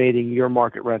estimating your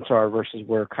market rents are versus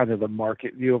where kind of the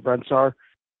market view of rents are,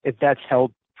 if that's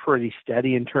held pretty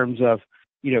steady in terms of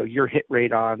your hit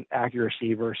rate on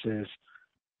accuracy versus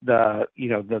the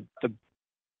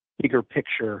bigger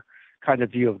picture kind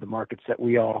of view of the markets that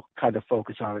we all kind of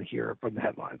focus on and hear from the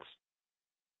headlines?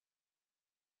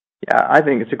 Yeah, I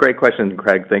think it's a great question,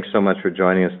 Craig. Thanks so much for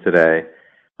joining us today.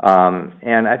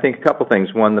 And I think a couple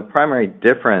things. One, the primary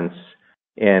difference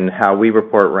in how we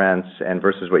report rents and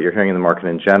versus what you're hearing in the market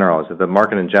in general is that the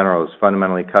market in general is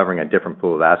fundamentally covering a different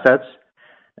pool of assets.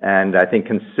 And I think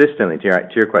consistently, to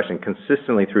your question,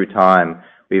 consistently through time,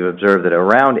 we've observed that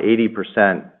around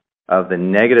 80% of the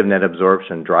negative net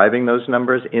absorption driving those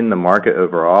numbers in the market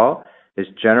overall is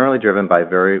generally driven by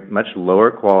very much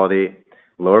lower quality,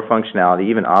 lower functionality,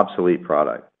 even obsolete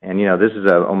product. And, this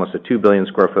is almost a 2 billion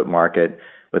square foot market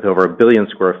with over 1 billion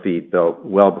square feet built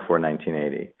well before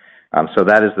 1980. So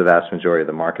that is the vast majority of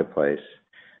the marketplace.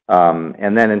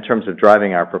 And then in terms of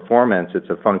driving our performance, it's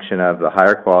a function of the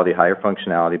higher quality, higher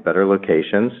functionality, better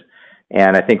locations.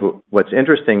 And I think what's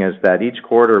interesting is that each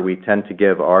quarter we tend to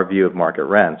give our view of market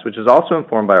rents, which is also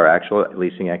informed by our actual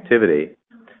leasing activity.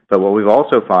 But what we've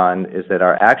also found is that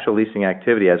our actual leasing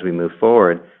activity as we move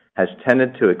forward has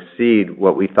tended to exceed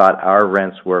what we thought our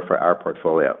rents were for our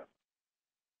portfolio.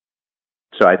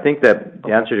 So I think that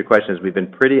the answer to your question is we've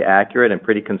been pretty accurate and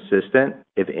pretty consistent.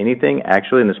 If anything,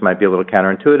 actually, and this might be a little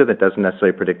counterintuitive, it doesn't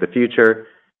necessarily predict the future,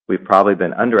 we've probably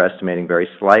been underestimating very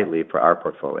slightly for our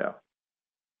portfolio.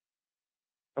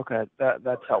 Okay,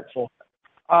 that's helpful.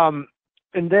 And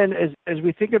then as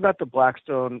we think about the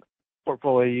Blackstone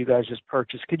portfolio you guys just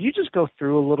purchased, could you just go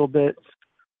through a little bit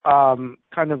kind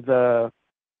of the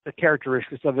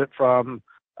characteristics of it from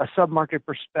a submarket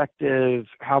perspective,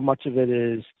 how much of it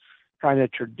is kind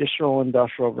of traditional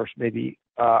industrial versus maybe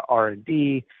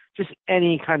R&D, just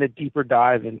any kind of deeper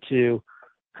dive into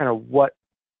kind of what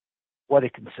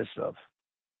it consists of?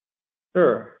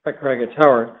 Sure. Hi, Craig. It's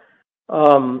Howard.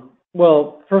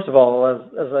 Well, first of all,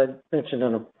 as I mentioned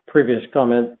in a previous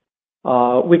comment,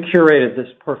 we curated this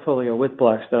portfolio with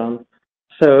Blackstone.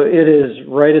 So it is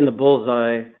right in the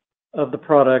bullseye of the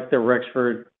product that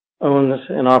Rexford owns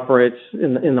and operates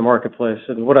in the marketplace.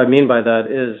 And what I mean by that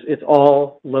is it's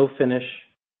all low finish,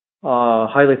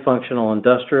 highly functional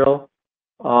industrial.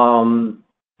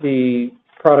 The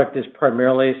product is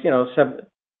primarily,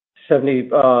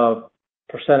 70%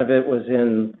 of it was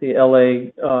in the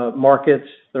LA markets,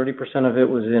 30% of it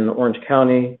was in Orange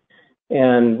County,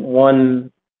 and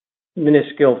one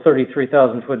minuscule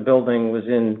 33,000 foot building was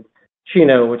in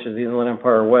Chino, which is the Inland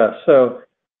Empire West. So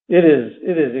it is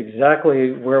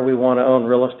exactly where we want to own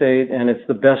real estate, and it's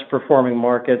the best performing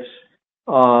markets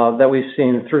that we've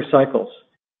seen through cycles.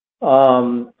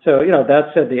 So,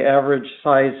 that said, the average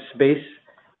size space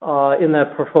in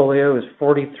that portfolio is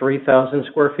 43,000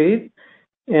 square feet.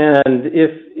 And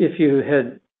if you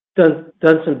had done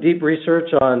some deep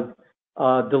research on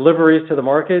deliveries to the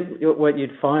market, what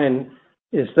you'd find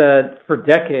is that for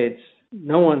decades,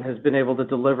 no one has been able to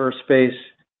deliver space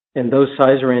in those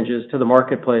size ranges to the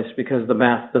marketplace because the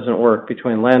math doesn't work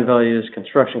between land values,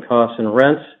 construction costs, and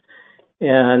rents.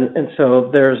 And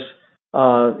so there's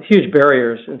huge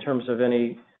barriers in terms of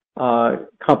any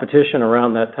competition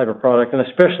around that type of product, and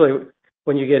especially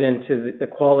when you get into the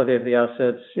quality of the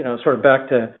assets, sort of back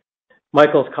to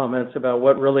Michael's comments about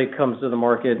what really comes to the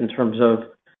market in terms of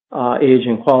age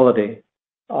and quality.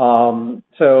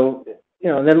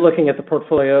 And then looking at the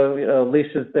portfolio,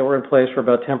 leases that were in place were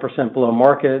about 10% below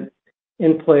market.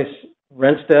 In place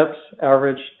rent steps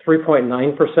averaged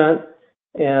 3.9%,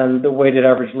 and the weighted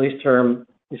average lease term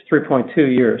is 3.2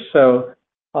 years. So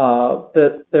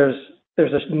there's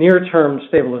a near-term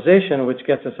stabilization, which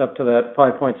gets us up to that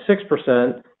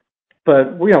 5.6%,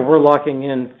 but we're locking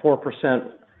in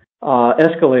 4%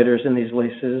 escalators in these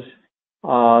leases.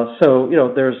 So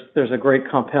there's a great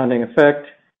compounding effect.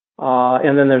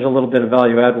 And then there's a little bit of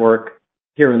value add work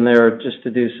here and there just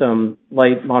to do some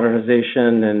light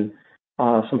modernization and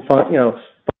some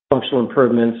functional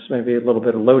improvements, maybe a little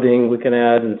bit of loading we can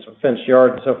add and some fenced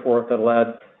yard and so forth that'll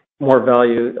add more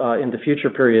value into future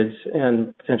periods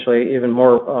and potentially even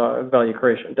more value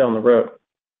creation down the road.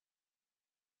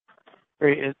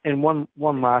 Great. And one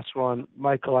last one.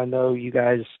 Michael, I know you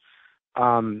guys,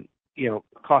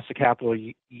 cost of capital,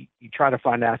 you try to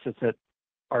find assets that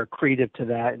are accretive to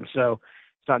that, and so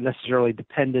it's not necessarily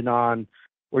dependent on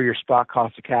where your spot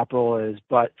cost of capital is.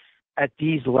 But at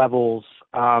these levels,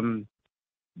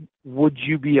 would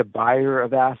you be a buyer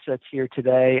of assets here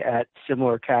today at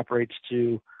similar cap rates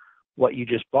to what you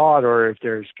just bought, or if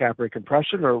there's cap rate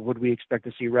compression, or would we expect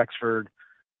to see Rexford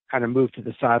kind of move to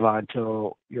the sideline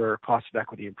till your cost of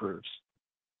equity improves?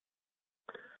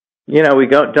 We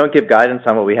don't give guidance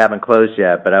on what we haven't closed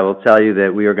yet, but I will tell you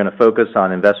that we are going to focus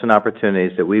on investment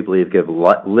opportunities that we believe give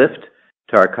lift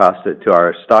to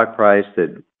our stock price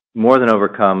that more than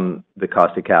overcome the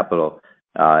cost of capital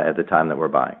at the time that we're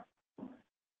buying.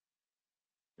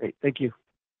 Great. Thank you.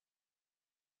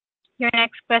 Your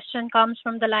next question comes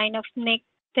from the line of Nick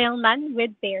Tillman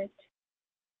with Baird.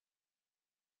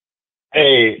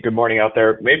 Hey, good morning out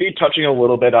there. Maybe touching a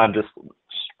little bit on just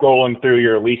scrolling through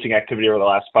your leasing activity over the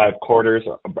last 5 quarters,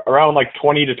 around like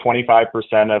 20 to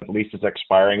 25% of leases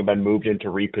expiring have been moved into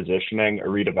repositioning or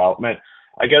redevelopment.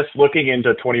 I guess looking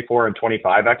into 24 and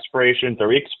 25 expirations, are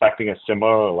we expecting a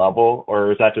similar level,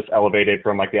 or is that just elevated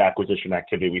from like the acquisition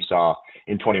activity we saw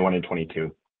in 21 and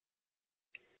 22?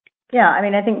 Yeah, I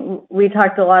mean, I think we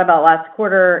talked a lot about last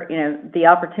quarter, the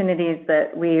opportunities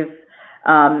that we've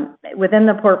within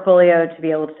the portfolio to be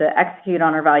able to execute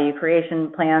on our value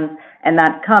creation plans. And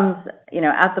that comes,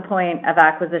 at the point of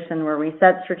acquisition where we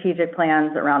set strategic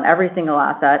plans around every single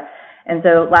asset. And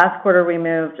so last quarter, we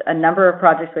moved a number of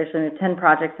projects, we actually moved 10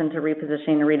 projects into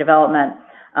repositioning and redevelopment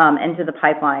into the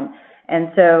pipeline.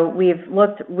 And so we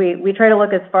try to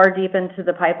look as far deep into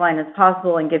the pipeline as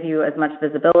possible and give you as much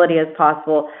visibility as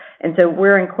possible. And so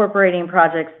we're incorporating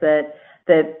projects that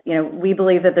we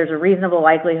believe that there's a reasonable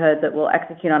likelihood that we'll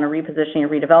execute on a repositioning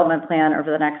and redevelopment plan over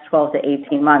the next 12 to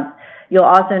 18 months. You'll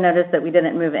also notice that we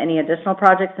didn't move any additional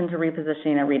projects into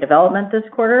repositioning and redevelopment this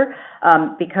quarter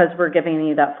because we're giving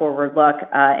you that forward look,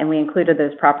 and we included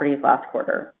those properties last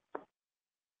quarter.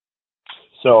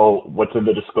 So what's in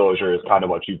the disclosure is kind of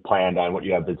what you planned on, what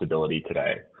you have visibility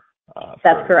today.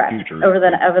 That's correct. Over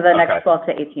the next 12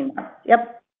 to 18 months.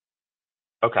 Yep.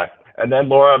 Okay. And then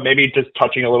Laura, maybe just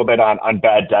touching a little bit on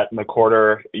bad debt in the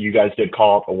quarter. You guys did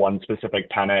call out the one specific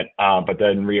tenant, but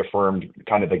then reaffirmed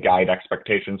kind of the guide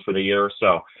expectations for the year.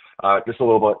 So just a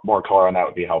little bit more color on that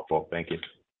would be helpful. Thank you.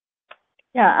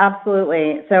 Yeah,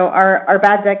 absolutely. So our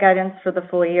bad debt guidance for the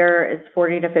full year is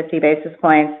 40 to 50 basis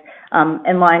points,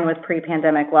 in line with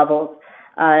pre-pandemic levels.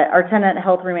 Our tenant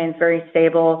health remains very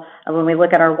stable. When we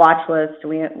look at our watch list,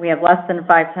 we have less than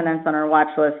 5 tenants on our watch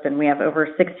list, and we have over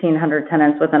 1,600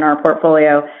 tenants within our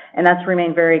portfolio, and that's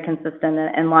remained very consistent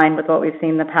and in line with what we've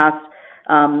seen the past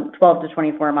 12 to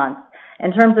 24 months.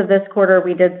 In terms of this quarter,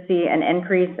 we did see an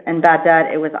increase in bad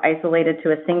debt. It was isolated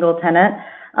to a single tenant.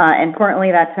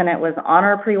 Importantly, that tenant was on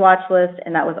our pre-watch list,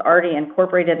 and that was already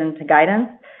incorporated into guidance,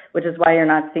 which is why you're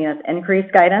not seeing us increase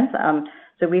guidance.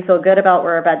 So we feel good about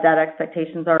where our bad debt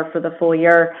expectations are for the full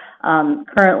year.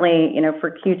 Currently, for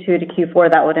Q2 to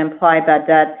Q4, that would imply bad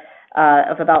debt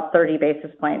of about 30 basis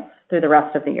points through the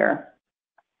rest of the year.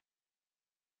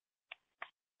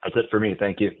 That's it for me.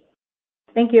 Thank you.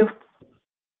 Thank you.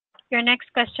 Your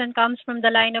next question comes from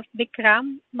the line of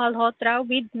Vikram Malhotra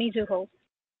with Mizuho.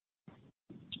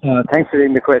 Thanks for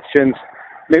taking the questions.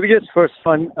 Maybe just first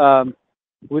one,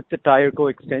 with the Tireco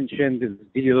extension, this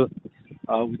deal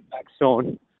with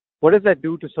Blackstone, what does that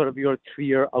do to sort of your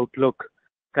 3-year outlook,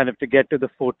 kind of to get to the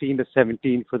 14 to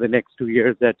 17 for the next 2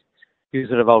 years that you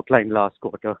sort of outlined last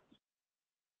quarter?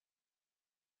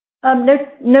 There's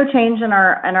no change in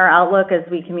our outlook as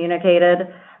we communicated.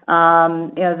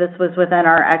 This was within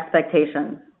our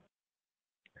expectations.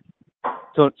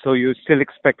 So you're still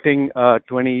expecting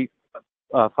 25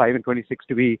 and 26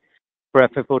 to be for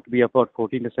FFO to be about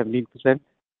 14 to 17%?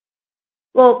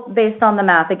 Well, based on the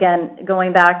math, again,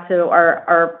 going back to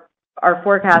our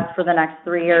forecast for the next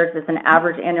 3 years, it's an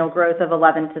average annual growth of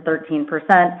 11 to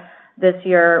 13%. This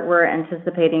year, we're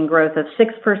anticipating growth of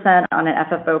 6% on an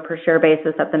FFO per share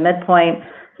basis at the midpoint.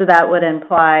 So that would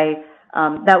imply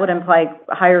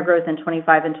higher growth in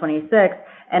 25 and 26.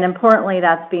 And importantly,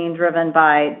 that's being driven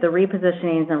by the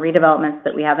repositionings and redevelopments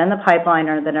that we have in the pipeline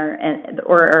or that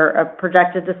are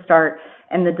projected to start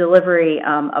and the delivery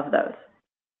of those.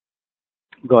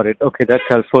 Got it. Okay, that's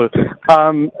helpful.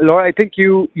 Laura, I think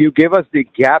you gave us the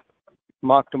gap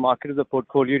mark-to-market of the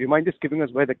portfolio. Do you mind just giving us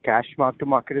where the cash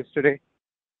mark-to-market is today?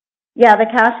 Yeah, the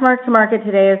cash mark-to-market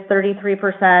today is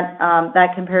 33%.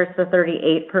 That compares to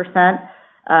 38%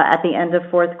 at the end of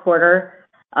fourth quarter.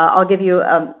 I'll give you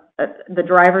the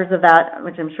drivers of that,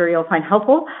 which I'm sure you'll find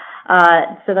helpful.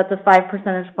 So that's a 5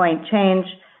 percentage point change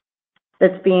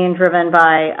that's being driven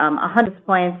by 100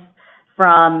 points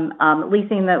from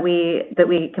leasing that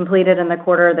we completed in the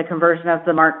quarter, the conversion of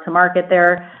the mark-to-market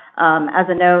there. As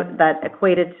a note, that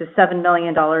equated to $7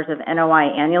 million of NOI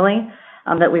annually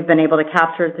that we've been able to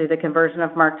capture through the conversion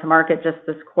of mark-to-market just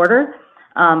this quarter.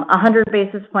 100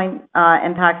 basis point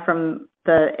impact from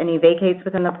any vacates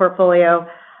within the portfolio,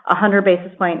 100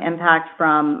 basis point impact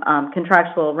from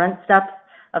contractual rent steps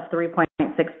of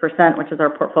 3.6%, which is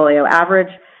our portfolio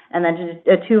average, and then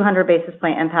a 200 basis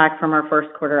point impact from our first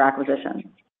quarter acquisition.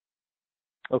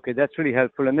 Okay, that's really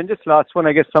helpful. And then just last one,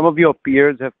 I guess some of your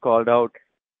peers have called out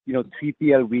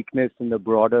 3PL weakness in the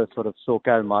broader sort of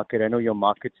SoCal market? I know your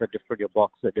markets are different, your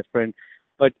boxes are different,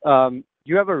 but do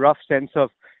you have a rough sense of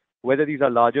whether these are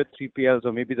larger 3PLs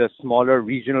or maybe the smaller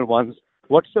regional ones?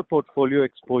 What's the portfolio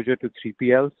exposure to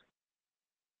 3PLs?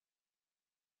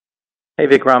 Hey,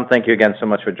 Vikram, thank you again so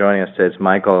much for joining us today. It's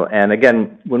Michael. And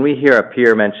again, when we hear a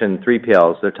peer mention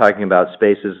 3PLs, they're talking about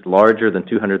spaces larger than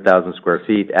 200,000 square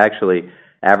feet, actually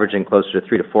averaging closer to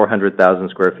 300,000 to 400,000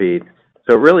 square feet.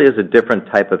 So it really is a different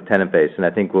type of tenant base. And I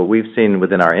think what we've seen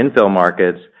within our infill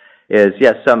markets is,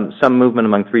 yes, some movement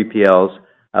among 3PLs,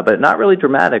 but not really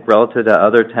dramatic relative to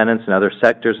other tenants and other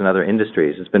sectors and other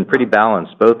industries. It's been pretty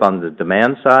balanced, both on the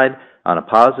demand side, on a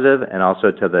positive, and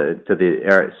also to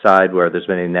the side where there's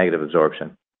been a negative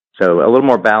absorption. So a little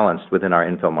more balanced within our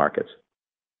infill markets.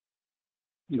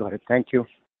 Got it. Thank you.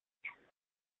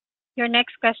 Your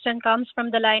next question comes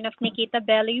from the line of Nikita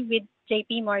Belli with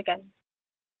JP Morgan.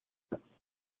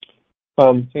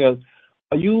 Yes.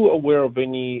 Are you aware of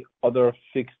any other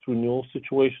fixed renewal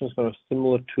situations that are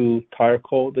similar to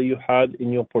Tireco that you had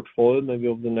in your portfolio, maybe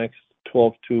over the next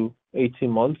 12 to 18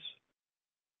 months?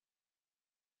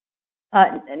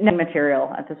 No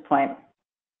material at this point.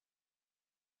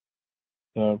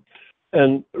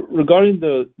 And regarding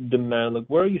the demand, like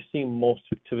where are you seeing most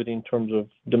activity in terms of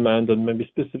demand, and maybe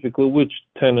specifically which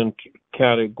tenant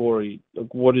category?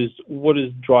 Like what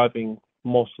is driving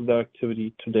most of the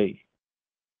activity today?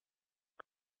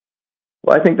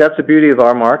 Well, I think that's the beauty of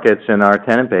our markets and our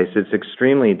tenant base. It's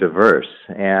extremely diverse.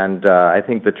 And I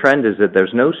think the trend is that there's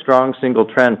no strong single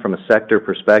trend from a sector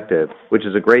perspective, which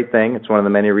is a great thing. It's one of the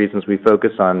many reasons we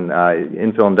focus on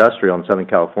infill industrial in Southern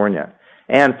California,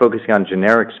 and focusing on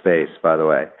generic space, by the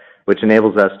way, which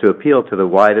enables us to appeal to the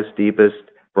widest, deepest,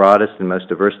 broadest, and most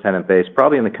diverse tenant base,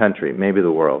 probably in the country, maybe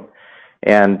the world.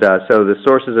 And so the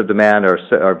sources of demand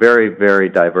are very, very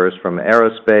diverse, from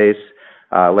aerospace,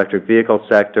 electric vehicle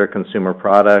sector, consumer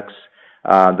products,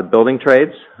 the building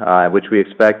trades, which we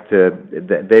expect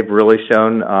they've really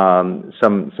shown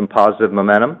some positive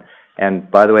momentum.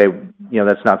 And by the way,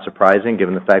 that's not surprising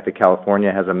given the fact that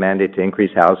California has a mandate to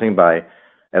increase housing by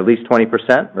at least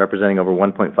 20%, representing over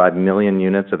 1.5 million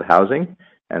units of housing.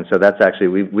 And so that's actually,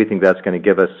 we think that's going to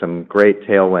give us some great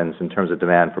tailwinds in terms of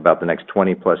demand for about the next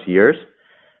 20 plus years.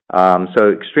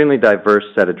 So extremely diverse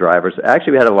set of drivers.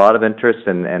 Actually, we had a lot of interest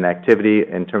and activity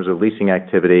in terms of leasing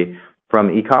activity from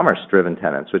e-commerce driven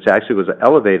tenants, which actually was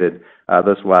elevated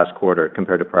this last quarter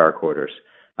compared to prior quarters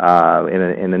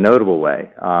in a notable way.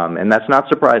 And that's not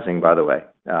surprising, by the way,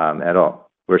 at all.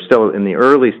 We're still in the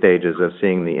early stages of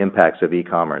seeing the impacts of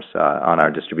e-commerce on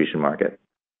our distribution market.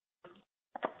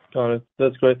 Got it.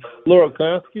 That's great. Laura, can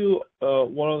I ask you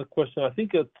one other question? I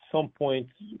think at some point,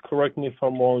 correct me if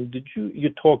I'm wrong, you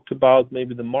talked about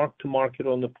maybe the mark-to-market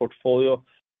on the portfolio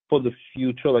for the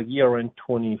future, like year-end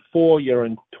 24,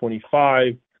 year-end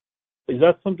 25. Is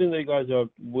that something that you guys are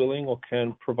willing or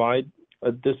can provide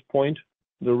at this point,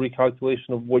 the recalculation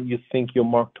of what you think your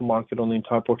mark-to-market on the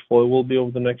entire portfolio will be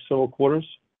over the next several quarters?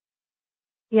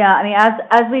 Yeah, I mean,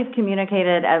 as we've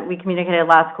communicated, we communicated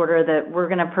last quarter that we're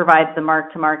going to provide the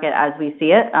mark-to-market as we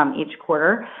see it each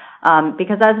quarter,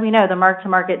 because as we know, the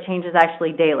mark-to-market changes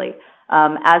actually daily.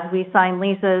 As we sign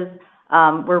leases,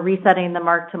 we're resetting the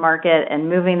mark-to-market and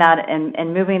moving that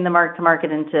and moving the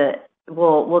mark-to-market into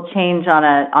will change on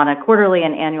a quarterly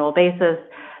and annual basis,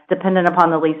 dependent upon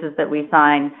the leases that we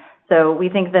sign. So we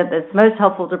think that it's most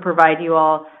helpful to provide you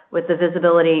all with the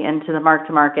visibility into the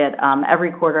mark-to-market every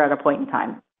quarter at a point in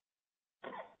time.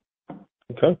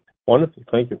 Okay, wonderful.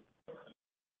 Thank you.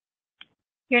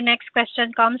 Your next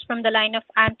question comes from the line of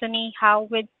Anthony Howe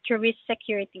with Truist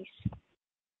Securities.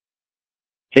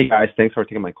 Hey guys, thanks for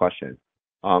taking my question.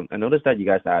 I noticed that you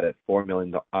guys added 4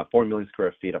 million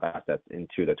square feet of assets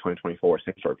into the 2024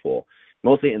 same-store pool,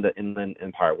 mostly in the Inland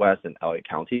Empire West and LA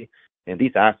County, and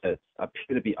these assets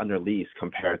appear to be under lease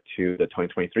compared to the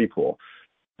 2023 pool.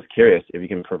 I was curious if you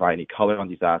can provide any color on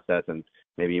these assets and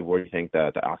maybe where you think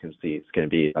the occupancy is going to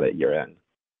be at year end.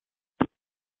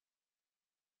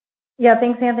 Yeah,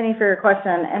 thanks, Anthony, for your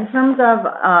question. In terms of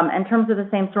the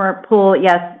same store pool,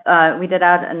 yes, we did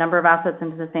add a number of assets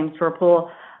into the same store pool.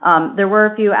 There were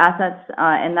a few assets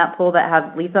in that pool that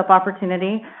have lease-up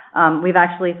opportunity. We've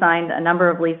actually signed a number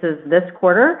of leases this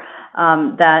quarter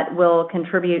that will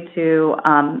contribute to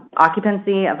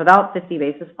occupancy of about 50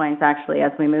 basis points, actually,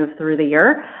 as we move through the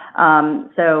year.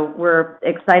 So we're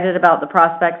excited about the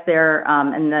prospects there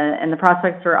and the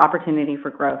prospects for opportunity for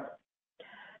growth.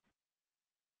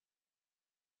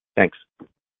 Thanks.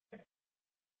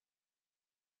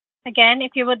 Again,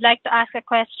 if you would like to ask a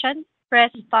question,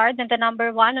 press star then the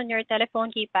number 1 on your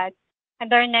telephone keypad.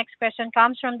 And our next question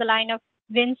comes from the line of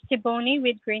Vince Tiboni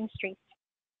with Green Street.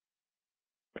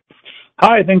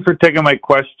 Hi, thanks for taking my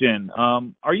question.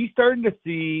 Are you starting to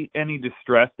see any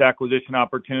distressed acquisition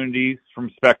opportunities from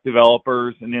spec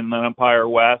developers in Inland Empire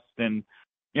West? And,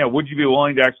 would you be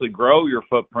willing to actually grow your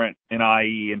footprint in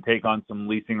IE and take on some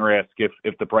leasing risk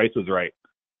if the price was right?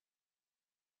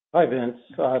 Hi, Vince.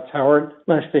 It's Howard.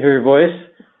 Nice to hear your voice.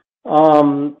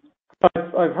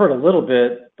 I've heard a little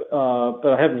bit,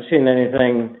 but I haven't seen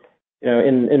anything,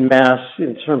 in mass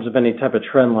in terms of any type of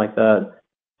trend like that.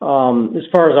 As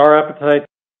far as our appetite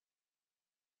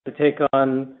to take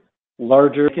on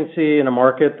larger vacancy in a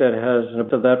market that has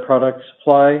of that product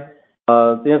supply,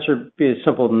 the answer would be as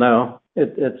simple as no.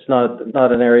 It's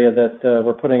not an area that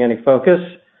we're putting any focus.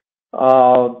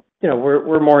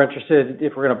 We're more interested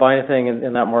if we're going to buy anything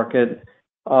in that market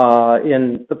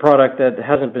in the product that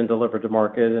hasn't been delivered to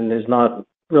market and is not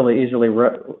really easily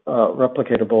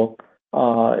replicatable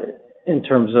in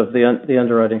terms of the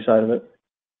underwriting side of it.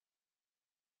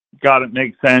 Got it.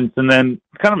 Makes sense. And then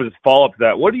kind of as a follow-up to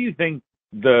that, what do you think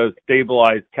the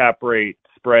stabilized cap rate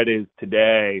spread is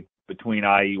today between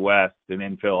IE West and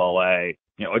infill LA,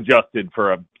 adjusted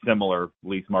for a similar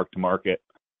lease mark-to-market?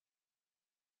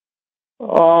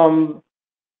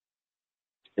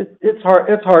 It's hard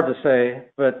to say,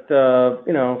 but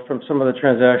from some of the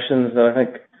transactions that I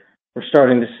think we're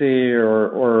starting to see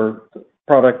or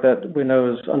product that we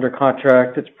know is under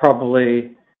contract, it's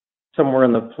probably somewhere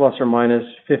in the plus or minus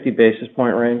 50 basis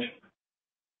point range.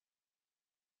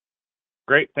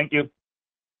 Great. Thank you.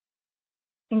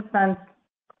 Thanks, Ben.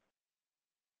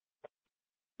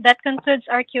 That concludes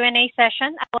our Q&A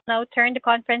session. I will now turn the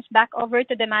conference back over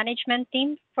to the management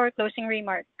team for closing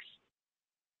remarks.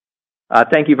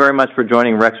 Thank you very much for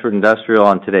joining Rexford Industrial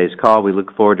on today's call. We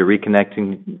look forward to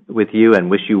reconnecting with you and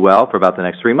wish you well for about the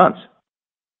next 3 months.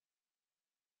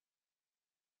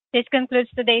 This concludes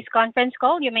today's conference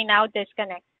call. You may now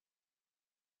disconnect.